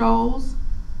 Northwest Shoals,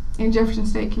 and Jefferson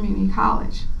State Community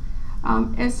College.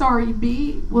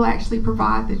 SREB will actually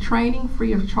provide the training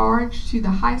free of charge to the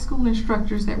high school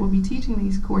instructors that will be teaching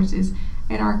these courses,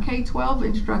 and our K-12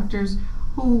 instructors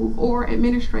or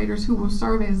administrators who will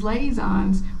serve as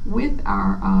liaisons with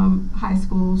our high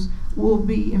schools will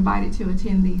be invited to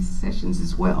attend these sessions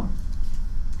as well.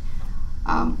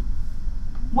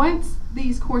 Once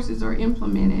these courses are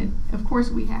implemented, of course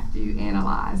we have to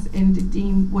analyze and to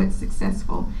deem what's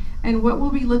successful. And what we'll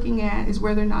be looking at is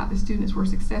whether or not the students were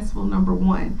successful, number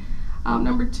one.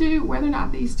 Number two, whether or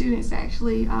not these students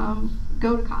actually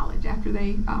go to college after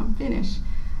they finish.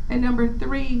 And number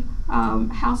three,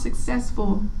 how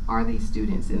successful are these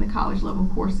students in the college level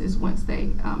courses once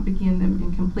they begin them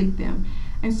and complete them.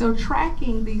 And so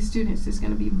tracking these students is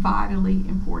going to be vitally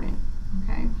important,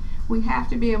 okay? We have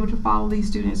to be able to follow these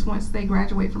students once they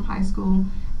graduate from high school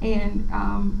and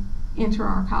enter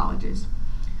our colleges.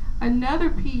 Another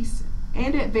piece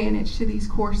and advantage to these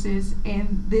courses,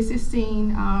 and this is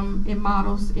seen in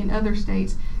models in other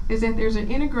states, is that there's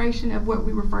an integration of what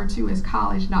we refer to as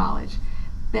college knowledge.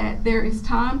 That there is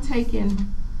time taken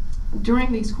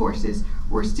during these courses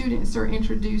where students are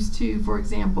introduced to, for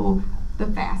example, the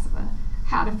FAFSA,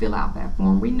 how to fill out that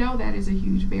form. We know that is a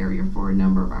huge barrier for a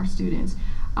number of our students.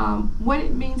 What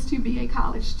it means to be a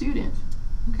college student,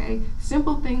 okay?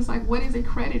 Simple things like what is a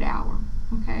credit hour,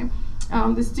 okay?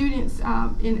 The students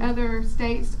in other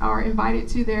states are invited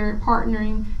to their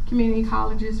partnering community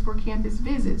colleges for campus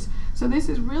visits. So this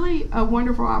is really a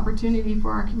wonderful opportunity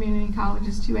for our community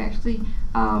colleges to actually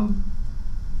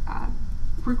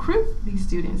recruit these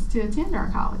students to attend our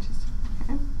colleges,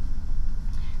 okay?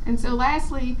 And so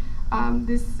lastly,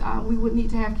 we would need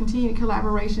to have continued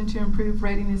collaboration to improve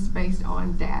readiness based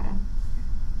on data.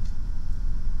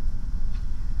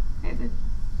 Okay, the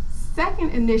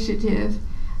second initiative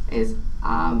is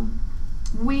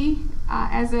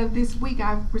as of this week,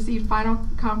 I've received final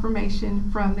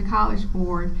confirmation from the College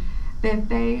Board that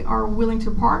they are willing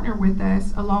to partner with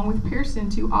us along with Pearson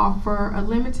to offer a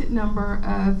limited number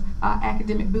of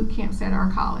academic boot camps at our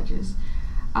colleges.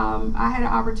 I had an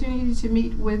opportunity to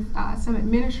meet with some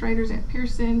administrators at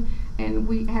Pearson, and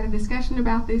we had a discussion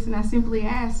about this, and I simply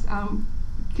asked,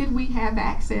 could we have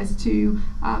access to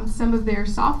some of their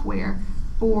software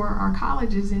for our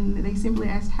colleges, and they simply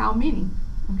asked how many.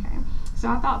 Okay, so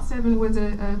I thought 7 was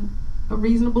a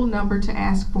reasonable number to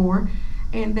ask for,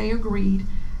 and they agreed.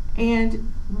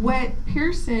 And what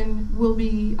Pearson will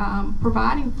be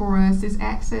providing for us is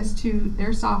access to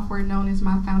their software known as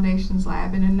My Foundations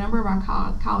Lab, and a number of our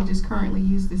colleges currently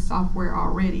use this software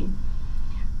already.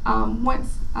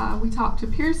 Once we talked to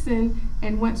Pearson,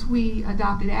 and once we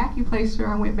adopted AccuPlacer,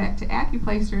 I went back to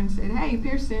AccuPlacer and said, hey,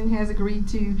 Pearson has agreed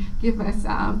to give us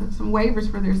some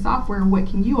waivers for their software. What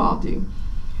can you all do?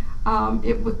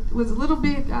 It was a little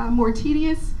bit more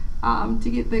tedious to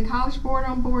get the College Board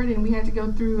on board, and we had to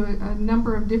go through a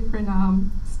number of different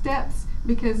steps,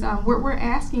 because what we're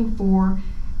asking for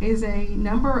is a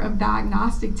number of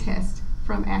diagnostic tests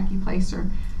from AccuPlacer.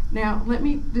 Now, let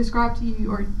me describe to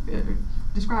you, or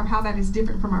describe how that is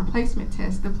different from our placement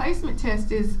test. The placement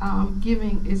test is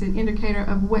an indicator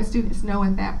of what students know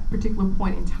at that particular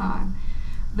point in time.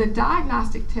 The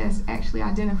diagnostic test actually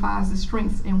identifies the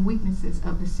strengths and weaknesses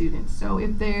of the students. So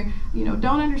if they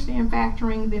don't understand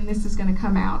factoring, then this is going to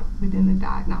come out within the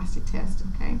diagnostic test,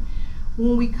 okay?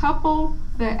 When we couple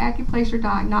the AccuPlacer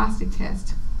diagnostic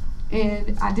test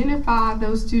and identify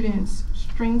those students'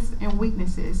 strengths and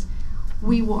weaknesses,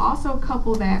 we will also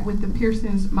couple that with the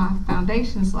Pearson's My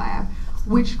Foundations Lab,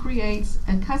 which creates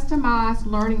a customized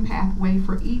learning pathway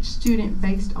for each student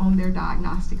based on their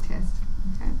diagnostic test,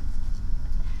 okay?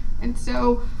 And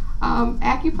so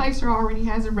AccuPlacer already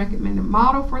has a recommended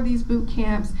model for these boot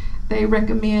camps. They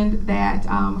recommend that,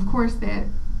 of course, that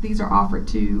these are offered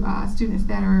to students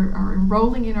that are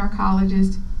enrolling in our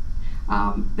colleges.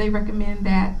 They recommend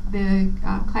that the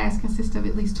class consists of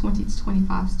at least 20 to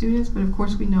 25 students, but of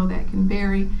course we know that can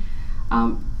vary.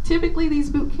 Typically these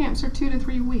boot camps are 2 to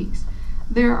 3 weeks.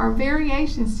 There are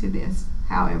variations to this,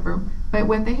 however, but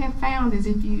what they have found is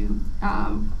if you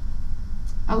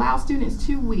allow students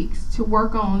 2 weeks to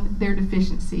work on their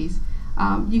deficiencies,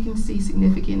 you can see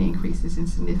significant increases and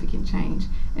significant change.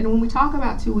 And when we talk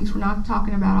about 2 weeks, we're not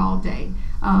talking about all day.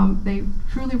 They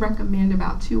truly recommend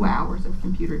about 2 hours of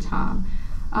computer time.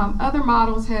 Other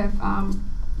models have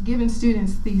given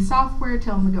students the software,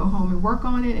 tell them to go home and work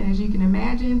on it, and as you can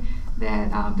imagine,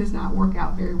 that does not work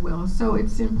out very well. So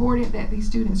it's important that these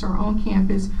students are on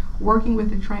campus working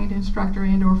with a trained instructor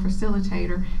and or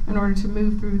facilitator in order to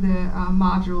move through the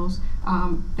modules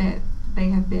that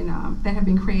have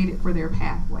been created for their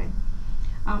pathway.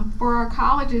 For our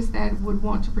colleges that would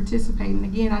want to participate, and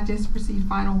again, I just received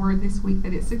final word this week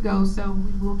that it's a go, so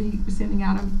we will be sending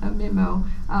out a memo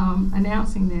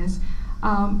announcing this.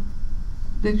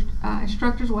 The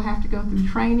instructors will have to go through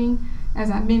training. As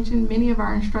I mentioned, many of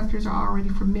our instructors are already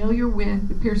familiar with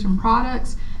the Pearson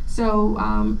products, so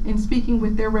in speaking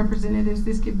with their representatives,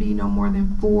 this could be no more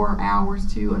than 4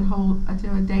 hours to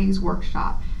a day's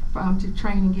workshop to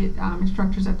train and get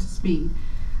instructors up to speed.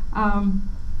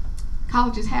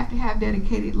 Colleges have to have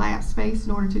dedicated lab space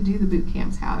in order to do the boot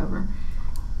camps, however.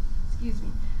 Excuse me.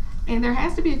 And there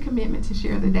has to be a commitment to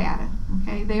share the data.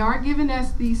 Okay, they are giving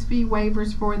us these fee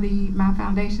waivers for the My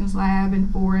Foundations lab and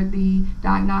for the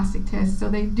diagnostic tests, so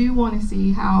they do want to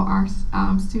see how our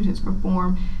students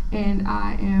perform. And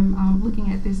I am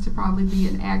looking at this to probably be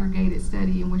an aggregated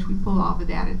study in which we pull all the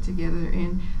data together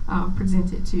and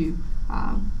present it to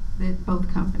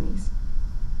both companies.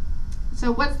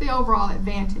 So what's the overall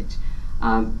advantage?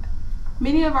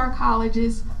 Many of our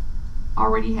colleges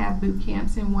already have boot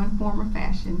camps in one form or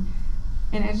fashion,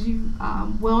 and as you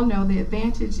well know, the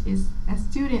advantage is a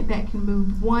student that can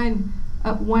move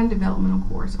up one developmental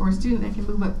course, or a student that can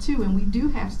move up two, and we do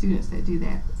have students that do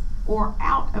that, or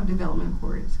out of developmental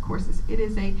courses. It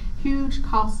is a huge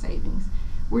cost savings.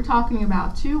 We're talking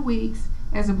about 2 weeks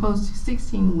as opposed to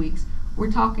 16 weeks.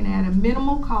 We're talking at a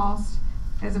minimal cost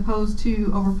as opposed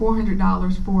to over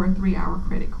 $400 for a 3-hour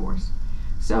credit course.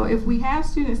 So if we have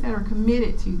students that are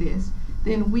committed to this,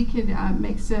 then we can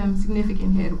make some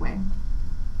significant headway.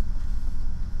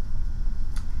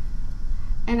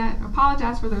 And I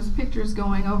apologize for those pictures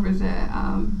going over the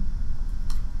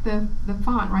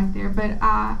font right there, but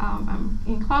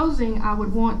in closing, I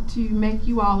would want to make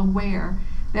you all aware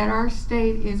that our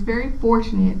state is very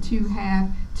fortunate to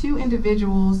have 2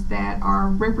 individuals that are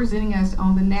representing us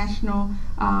on the National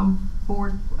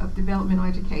Board of Developmental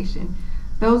Education.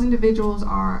 Those individuals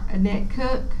are Annette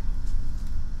Cook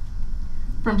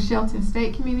from Shelton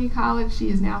State Community College. She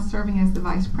is now serving as the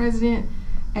Vice President.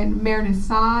 And Meredith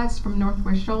Sods from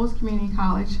Northwest Shoals Community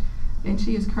College, and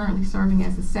she is currently serving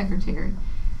as the Secretary.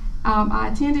 I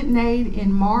attended NAID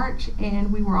in March,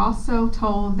 and we were also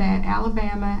told that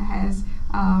Alabama has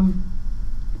some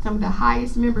of the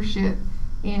highest membership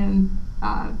in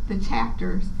the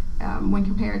chapters when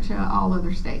compared to all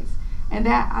other states. And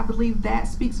that, I believe, that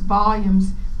speaks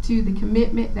volumes to the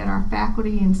commitment that our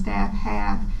faculty and staff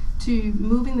have to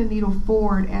moving the needle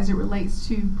forward as it relates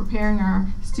to preparing our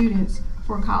students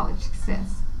for college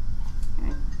success.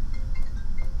 Okay.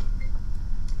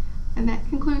 And that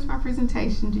concludes my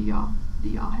presentation. Do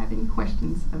y'all have any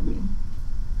questions of me?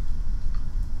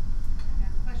 I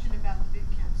have a question about the boot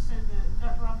camps. So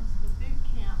Dr. Robinson, the boot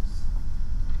camps,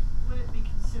 would it be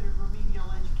considered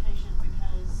remedial education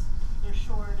because they're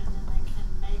short and then they can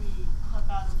maybe clip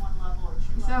out of one level or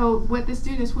 2 levels? So what the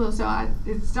students will,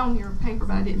 it's on your paper,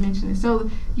 but I didn't mention it. So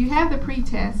you have the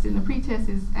pre-test, and the pre-test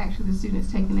is actually the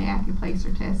students taking the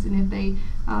ACCS test, and if they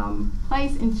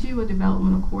place into a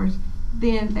developmental course,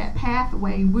 then that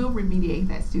pathway will remediate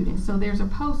that student. So there's a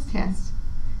post-test,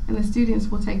 and the students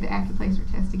will take the ACCS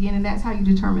test again, and that's how you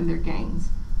determine their gains.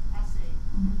 I see.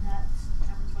 And that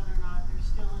determines whether or not they're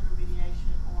still in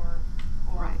remediation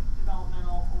or Right.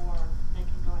 developmental, or they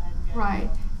can go ahead and go. Right.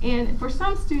 And for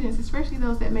some students, especially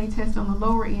those that may test on the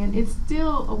lower end, it's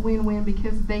still a win-win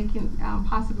because they can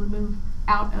possibly move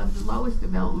out of the lowest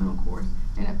developmental course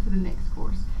and up to the next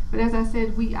course. But as I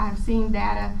said, I've seen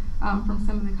data from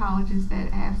some of the colleges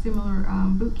that have similar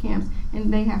boot camps,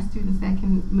 and they have students that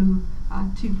can move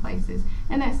 2 places.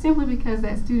 And that's simply because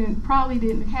that student probably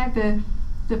didn't have the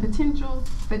potential,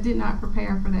 but did not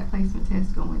prepare for that placement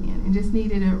test going in, and just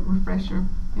needed a refresher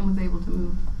and was able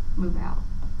to move out.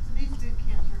 So these boot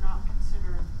camps are not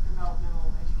considered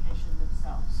developmental education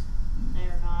themselves. They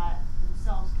are not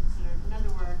themselves considered. In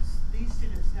other words, these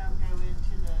students don't go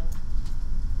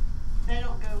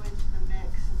into the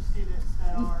mix of students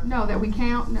that are. No, that we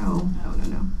count? No. That's good.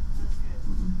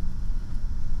 Mm-hmm.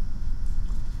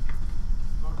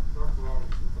 Dr.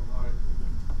 Robinson, tonight,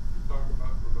 you talk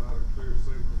about providing clear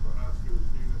signal to high school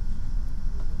students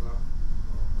about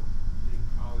being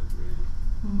college ready.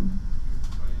 Mm-hmm. Could you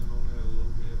expand on that a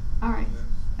little bit? All right.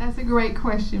 That's a great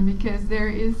question because there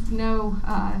is no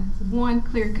one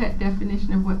clear-cut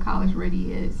definition of what college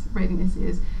readiness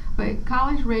is. But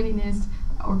college readiness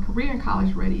or career and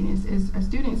college readiness is a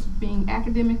student's being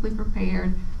academically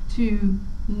prepared to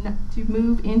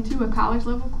move into a college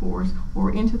level course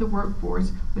or into the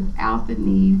workforce without the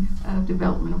need of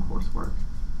developmental coursework.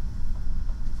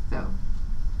 So,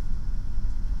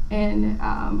 and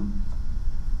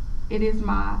it is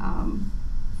my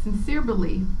sincere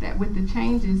belief that with the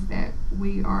changes that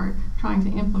we are trying to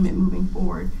implement moving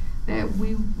forward, that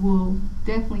we will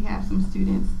definitely have some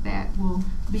students that will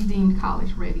be deemed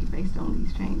college ready based on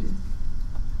these changes.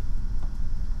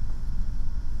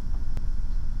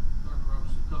 Dr.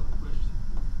 Robertson, a couple questions.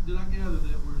 Did I gather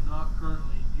that we're not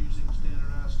currently using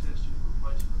standardized testing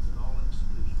replacements at all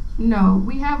institutions? No,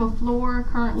 we have a floor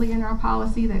currently in our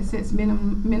policy that sets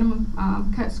minimum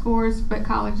cut scores, but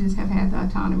colleges have had the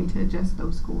autonomy to adjust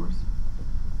those scores.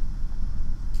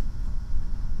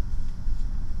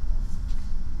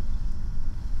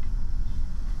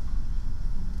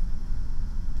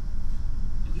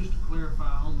 And just to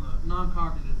clarify, on the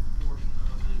non-cognitive portion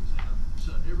of the exam,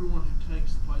 so everyone who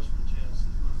takes the placement test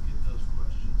is going to get those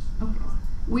questions. Is that Okay. right?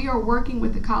 We are working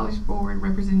with the College Board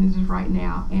representatives right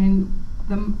now, and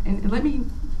let me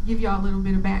give y'all a little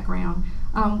bit of background.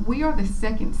 We are the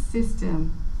second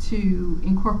system to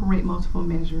incorporate multiple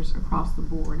measures across the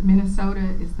board.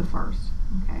 Minnesota is the first,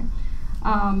 okay?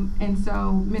 And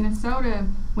so Minnesota,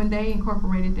 when they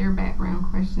incorporated their background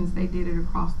questions, they did it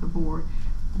across the board.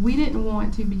 We didn't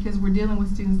want to, because we're dealing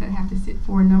with students that have to sit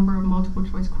for a number of multiple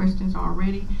choice questions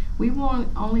already. We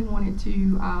only wanted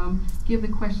to give the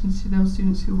questions to those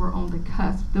students who were on the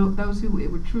cusp, those who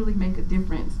it would truly make a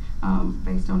difference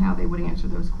based on how they would answer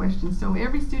those questions. So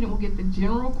every student will get the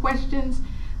general questions,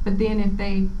 but then if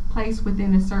they place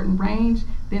within a certain range,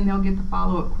 then they'll get the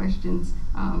follow-up questions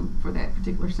for that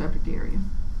particular subject area.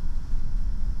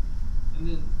 And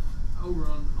then over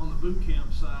on the boot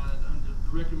camp side, under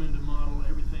the recommended model,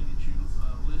 everything that you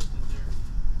listed there,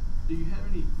 do you have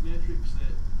any metrics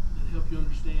that help you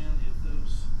understand if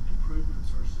those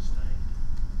improvements are sustained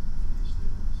in these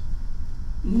students?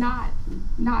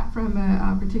 Not from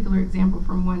a particular example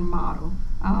from one model,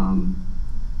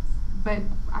 but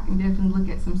I can definitely look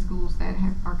at some schools that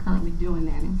are currently doing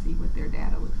that and see what their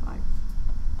data looks like.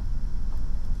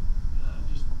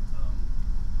 Just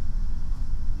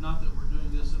not that we're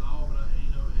doing this at all, but it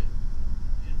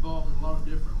involved in a lot of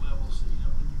different levels. So,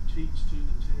 when you teach to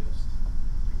the test,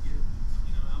 to get,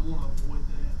 I want to avoid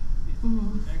that. If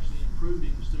we're actually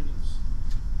improving the students'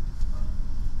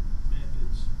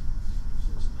 methods,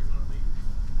 since they're going to be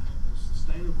have a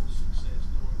sustainable success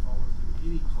going forward through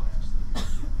any class they go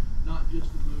to, not just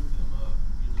to move them up,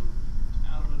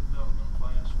 out of a developmental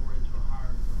class or into a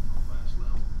higher developmental class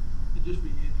level. It'd just be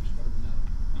interesting to know.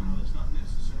 I know that's not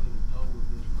necessarily the goal of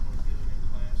this. We want to get them in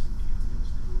class and keep them in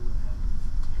school and have them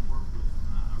and work with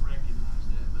them. I recognize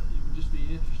that, but it would just be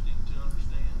interesting to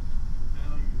understand the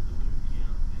value of the boot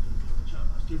camp and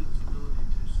a student's ability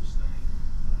to sustain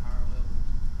at a higher level.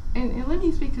 And let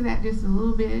me speak to that just a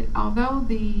little bit. Although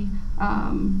the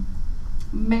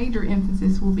major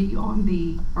emphasis will be on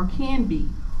or can be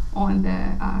on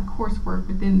the coursework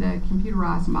within the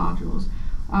computerized modules,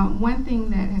 one thing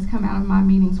that has come out of my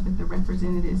meetings with the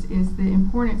representatives is the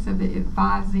importance of the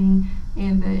advising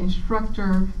and the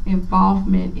instructor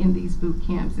involvement in these boot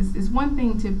camps. It's one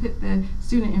thing to put the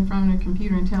student in front of a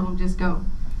computer and tell them just go,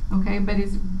 okay? But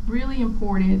it's really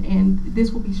important, and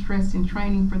this will be stressed in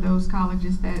training for those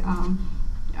colleges that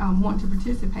want to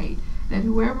participate, that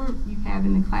whoever you have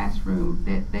in the classroom,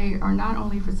 that they are not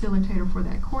only a facilitator for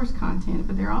that course content,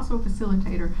 but they're also a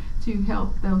facilitator to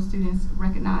help those students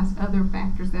recognize other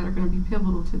factors that are going to be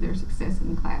pivotal to their success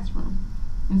in the classroom.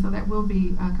 And so that will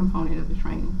be a component of the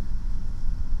training.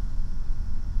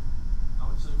 I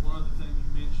would say one other thing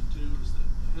you mentioned too is that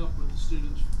the help with the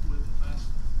students with the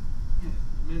FAFSA and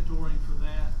mentoring for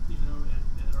that,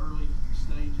 at early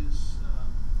stages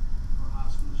for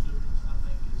high school students, I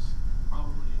think is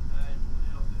probably invaluable to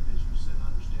help them, as you said,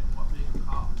 understand what being a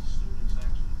college student is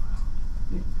actually about.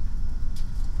 Yeah.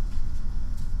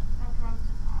 Dr.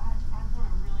 Robinson, I want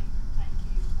to really thank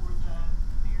you for the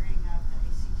marrying of the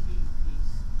ACT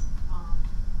piece.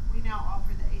 We now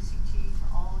offer the ACT to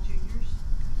all juniors.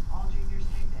 All juniors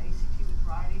take the ACT with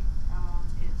writing.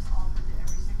 It's offered to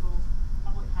every single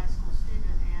public high school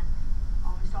student, and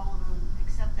almost all of them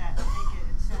accept that and take it.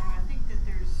 And so I think that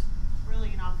there's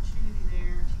really an opportunity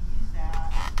there to use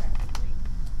that effectively.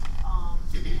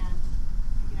 And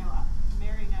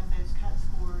marrying up those cut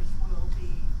scores will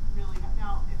be really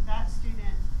now. If that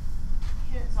student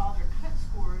hits all their cut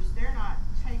scores, they're not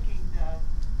taking the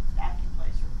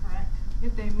AccuPlacer, correct?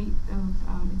 If they meet those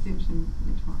exemption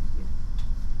benchmarks, yes.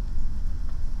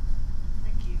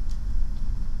 Thank you.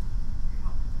 Very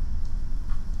helpful.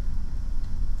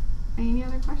 Any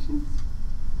other questions?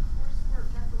 Coursework,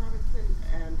 Dr. Robinson,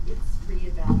 it's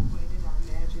reevaluated, I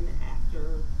imagine, after,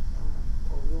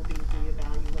 or will be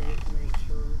reevaluated to make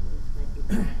sure we're making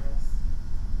progress.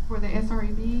 For the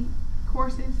SREB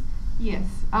courses, yes.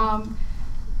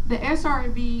 The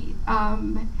SRB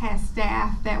has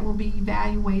staff that will be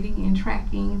evaluating and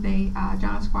tracking.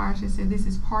 John Squires has said this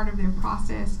is part of their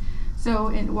process. So,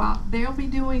 and while they'll be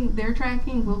doing their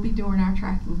tracking, we'll be doing our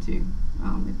tracking too.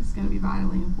 It's going to be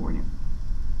vitally important.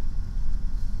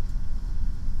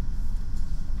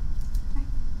 Okay.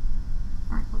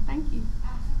 All right. Well, thank you. I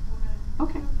have one.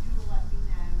 Okay. You will let me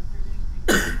know if there's anything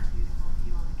we can do to help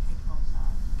you on the K-12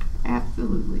 side.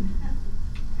 Absolutely.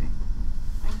 Okay.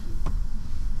 Thank you.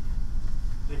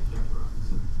 Thank you, Dr.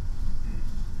 Robinson.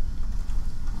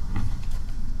 I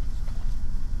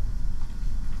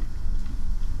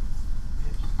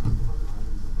have just a couple other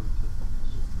items I'd like to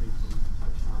just briefly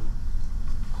touch on.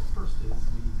 First is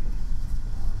we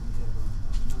have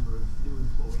a number of new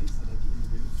employees I'd like to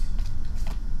introduce.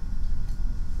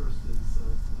 First is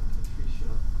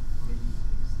Patricia Brady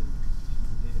Higston, she's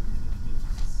the data management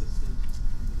assistant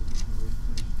in the Division of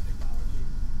Information Technology.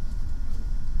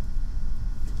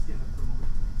 Stand up for a moment.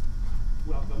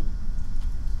 Welcome.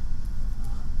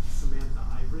 Samantha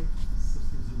Ivory,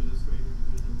 Systems Administrator,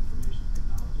 Division of Information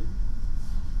Technology.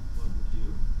 Welcome to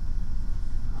you.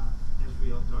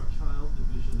 Ezriel Darkchild,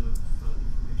 Division of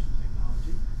Information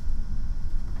Technology.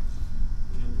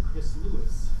 And Chris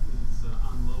Lewis is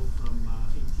on loan from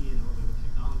AT&T Alabama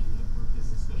Technology Network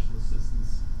as a special assistant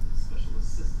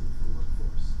for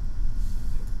workforce.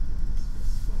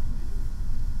 Welcome to you.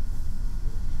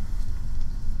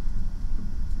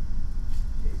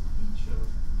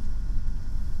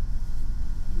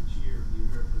 Each year, the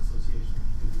American Association of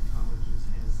Community Colleges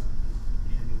has an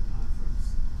annual conference,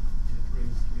 and it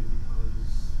brings community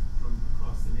colleges from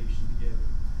across the nation together.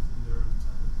 And there are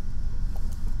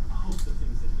a host of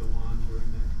things that go on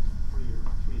during that 3 or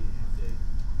 3.5 day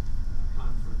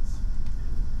conference,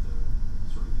 and it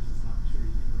sort of gives us an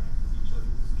opportunity to interact with each other.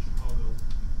 This is in Chicago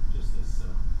just this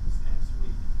past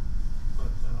week.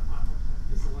 But I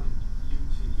guess I wanted you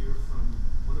to hear from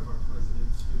one of our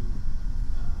presidents whose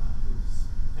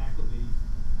faculty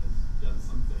has done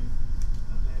something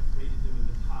that rated them in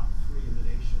the top 3 in the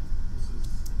nation. This was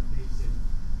an amazing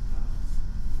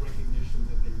recognition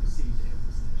that they received at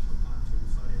this national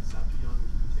conference. So I'd ask Dr. Young if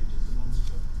you could take just a moment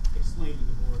to explain to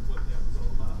the board what that was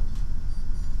all about.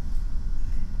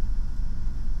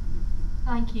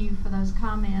 Thank you for those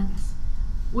comments.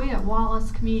 We at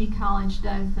Wallace Community College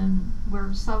Dothan,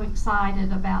 we're so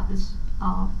excited about this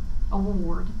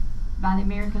award by the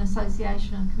American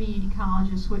Association of Community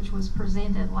Colleges, which was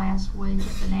presented last week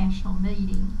at the national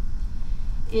meeting.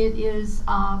 It is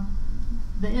the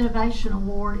Innovation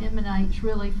Award emanates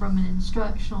really from an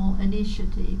instructional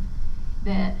initiative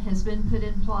that has been put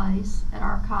in place at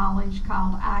our college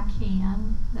called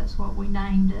ICANN. That's what we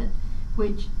named it,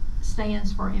 which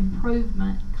stands for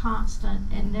Improvement,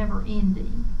 Constant, and Never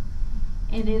Ending.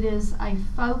 And it is a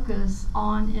focus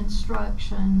on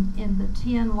instruction in the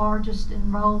 10 largest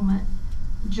enrollment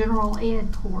general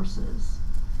ed courses,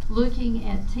 looking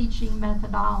at teaching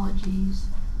methodologies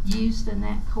used in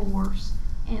that course,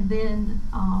 and then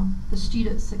the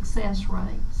student success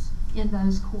rates in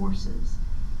those courses,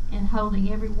 and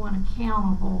holding everyone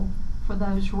accountable for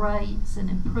those rates and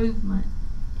improvement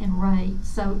in rates.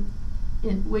 So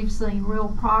we've seen real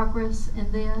progress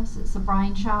in this. It's a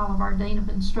brainchild of our Dean of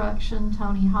Instruction,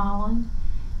 Tony Holland,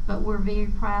 but we're very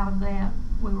proud of that.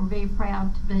 We were very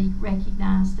proud to be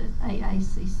recognized at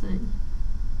AACC.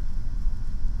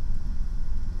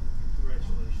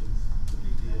 Congratulations. It's a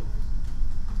big deal.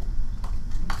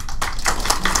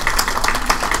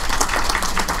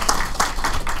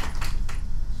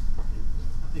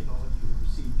 I think all of you have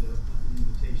received an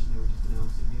invitation that was just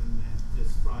announced again that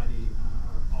this Friday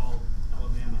our All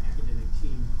Alabama Academic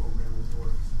Team Program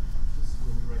Awards. This is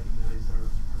where we recognize our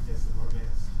best of our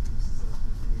best. This is an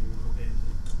annual event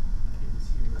that is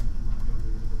here in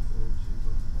Montgomery. We look forward to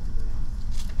that.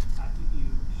 You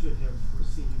should have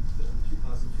received the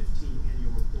 2015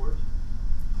 annual report.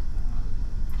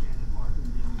 Janet Martin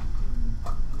and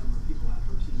a number of people on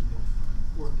her team have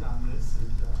worked on this, and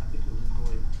I think you'll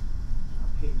enjoy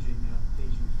paging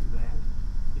through that,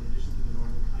 in addition to the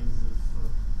normal kinds of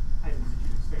items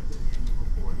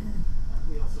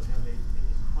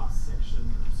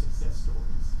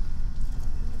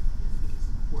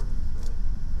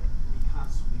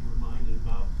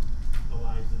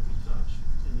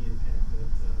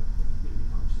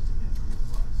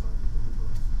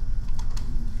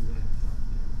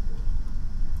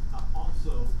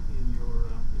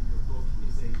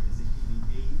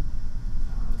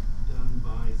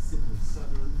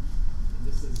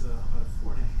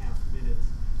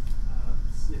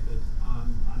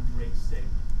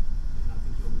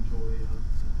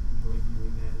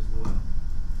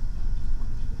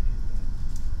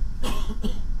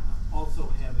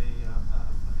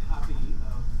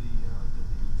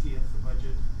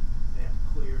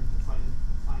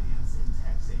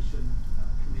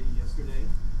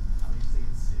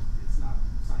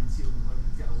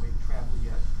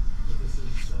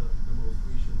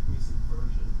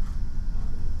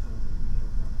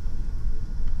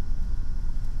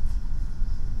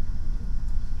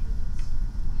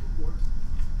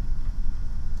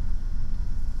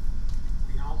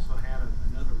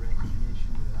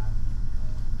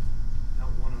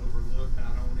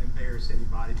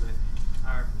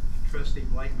Trustee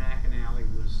Blake McAnally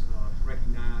was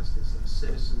recognized as a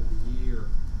Citizen of the Year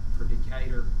for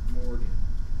Decatur, Morgan.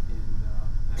 And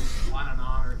that's quite an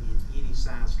honor in any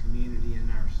size community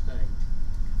in our state.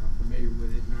 I'm familiar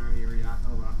with it in our area. I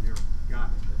know I've never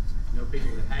gotten it, but I know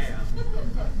people that have.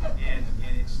 And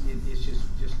it's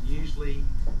just usually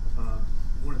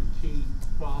one of the key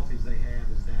qualities they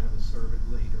have is that of a servant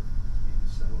leader.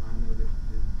 And so I know that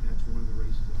that's one of the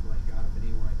reasons that Blake got it. But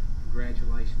anyway,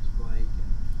 congratulations, Blake, and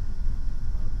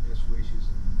best wishes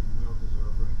and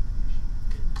well-deserved recognition.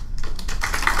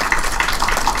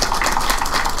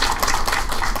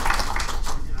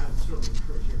 And I would certainly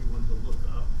encourage everyone to look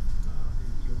up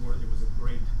the award. There was a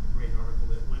great article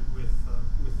that went with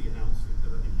the announcement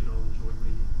that I think you'd all enjoy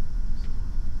reading. So,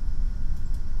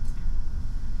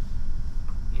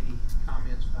 Any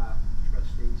comments by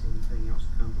trustees? Anything else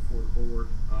to come before the board?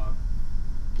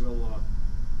 We'll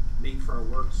meet for our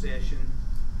work session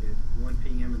at 1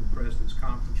 p.m. in the President's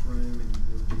Conference Room, and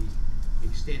it'll be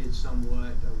extended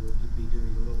somewhat. We'll be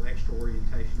doing a little extra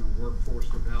orientation on workforce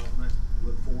development.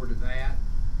 Look forward to that.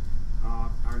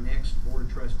 Our next Board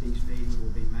of Trustees meeting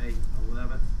will be May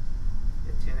 11th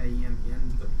at 10 a.m.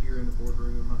 here in the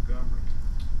boardroom in Montgomery.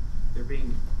 There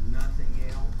being nothing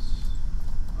else,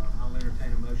 I'll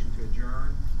entertain a motion to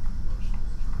adjourn. Motion to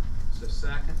adjourn. So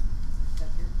second.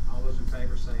 Second. All those in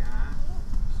favor say aye.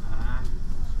 Aye.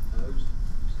 Opposed?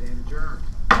 Stand adjourned.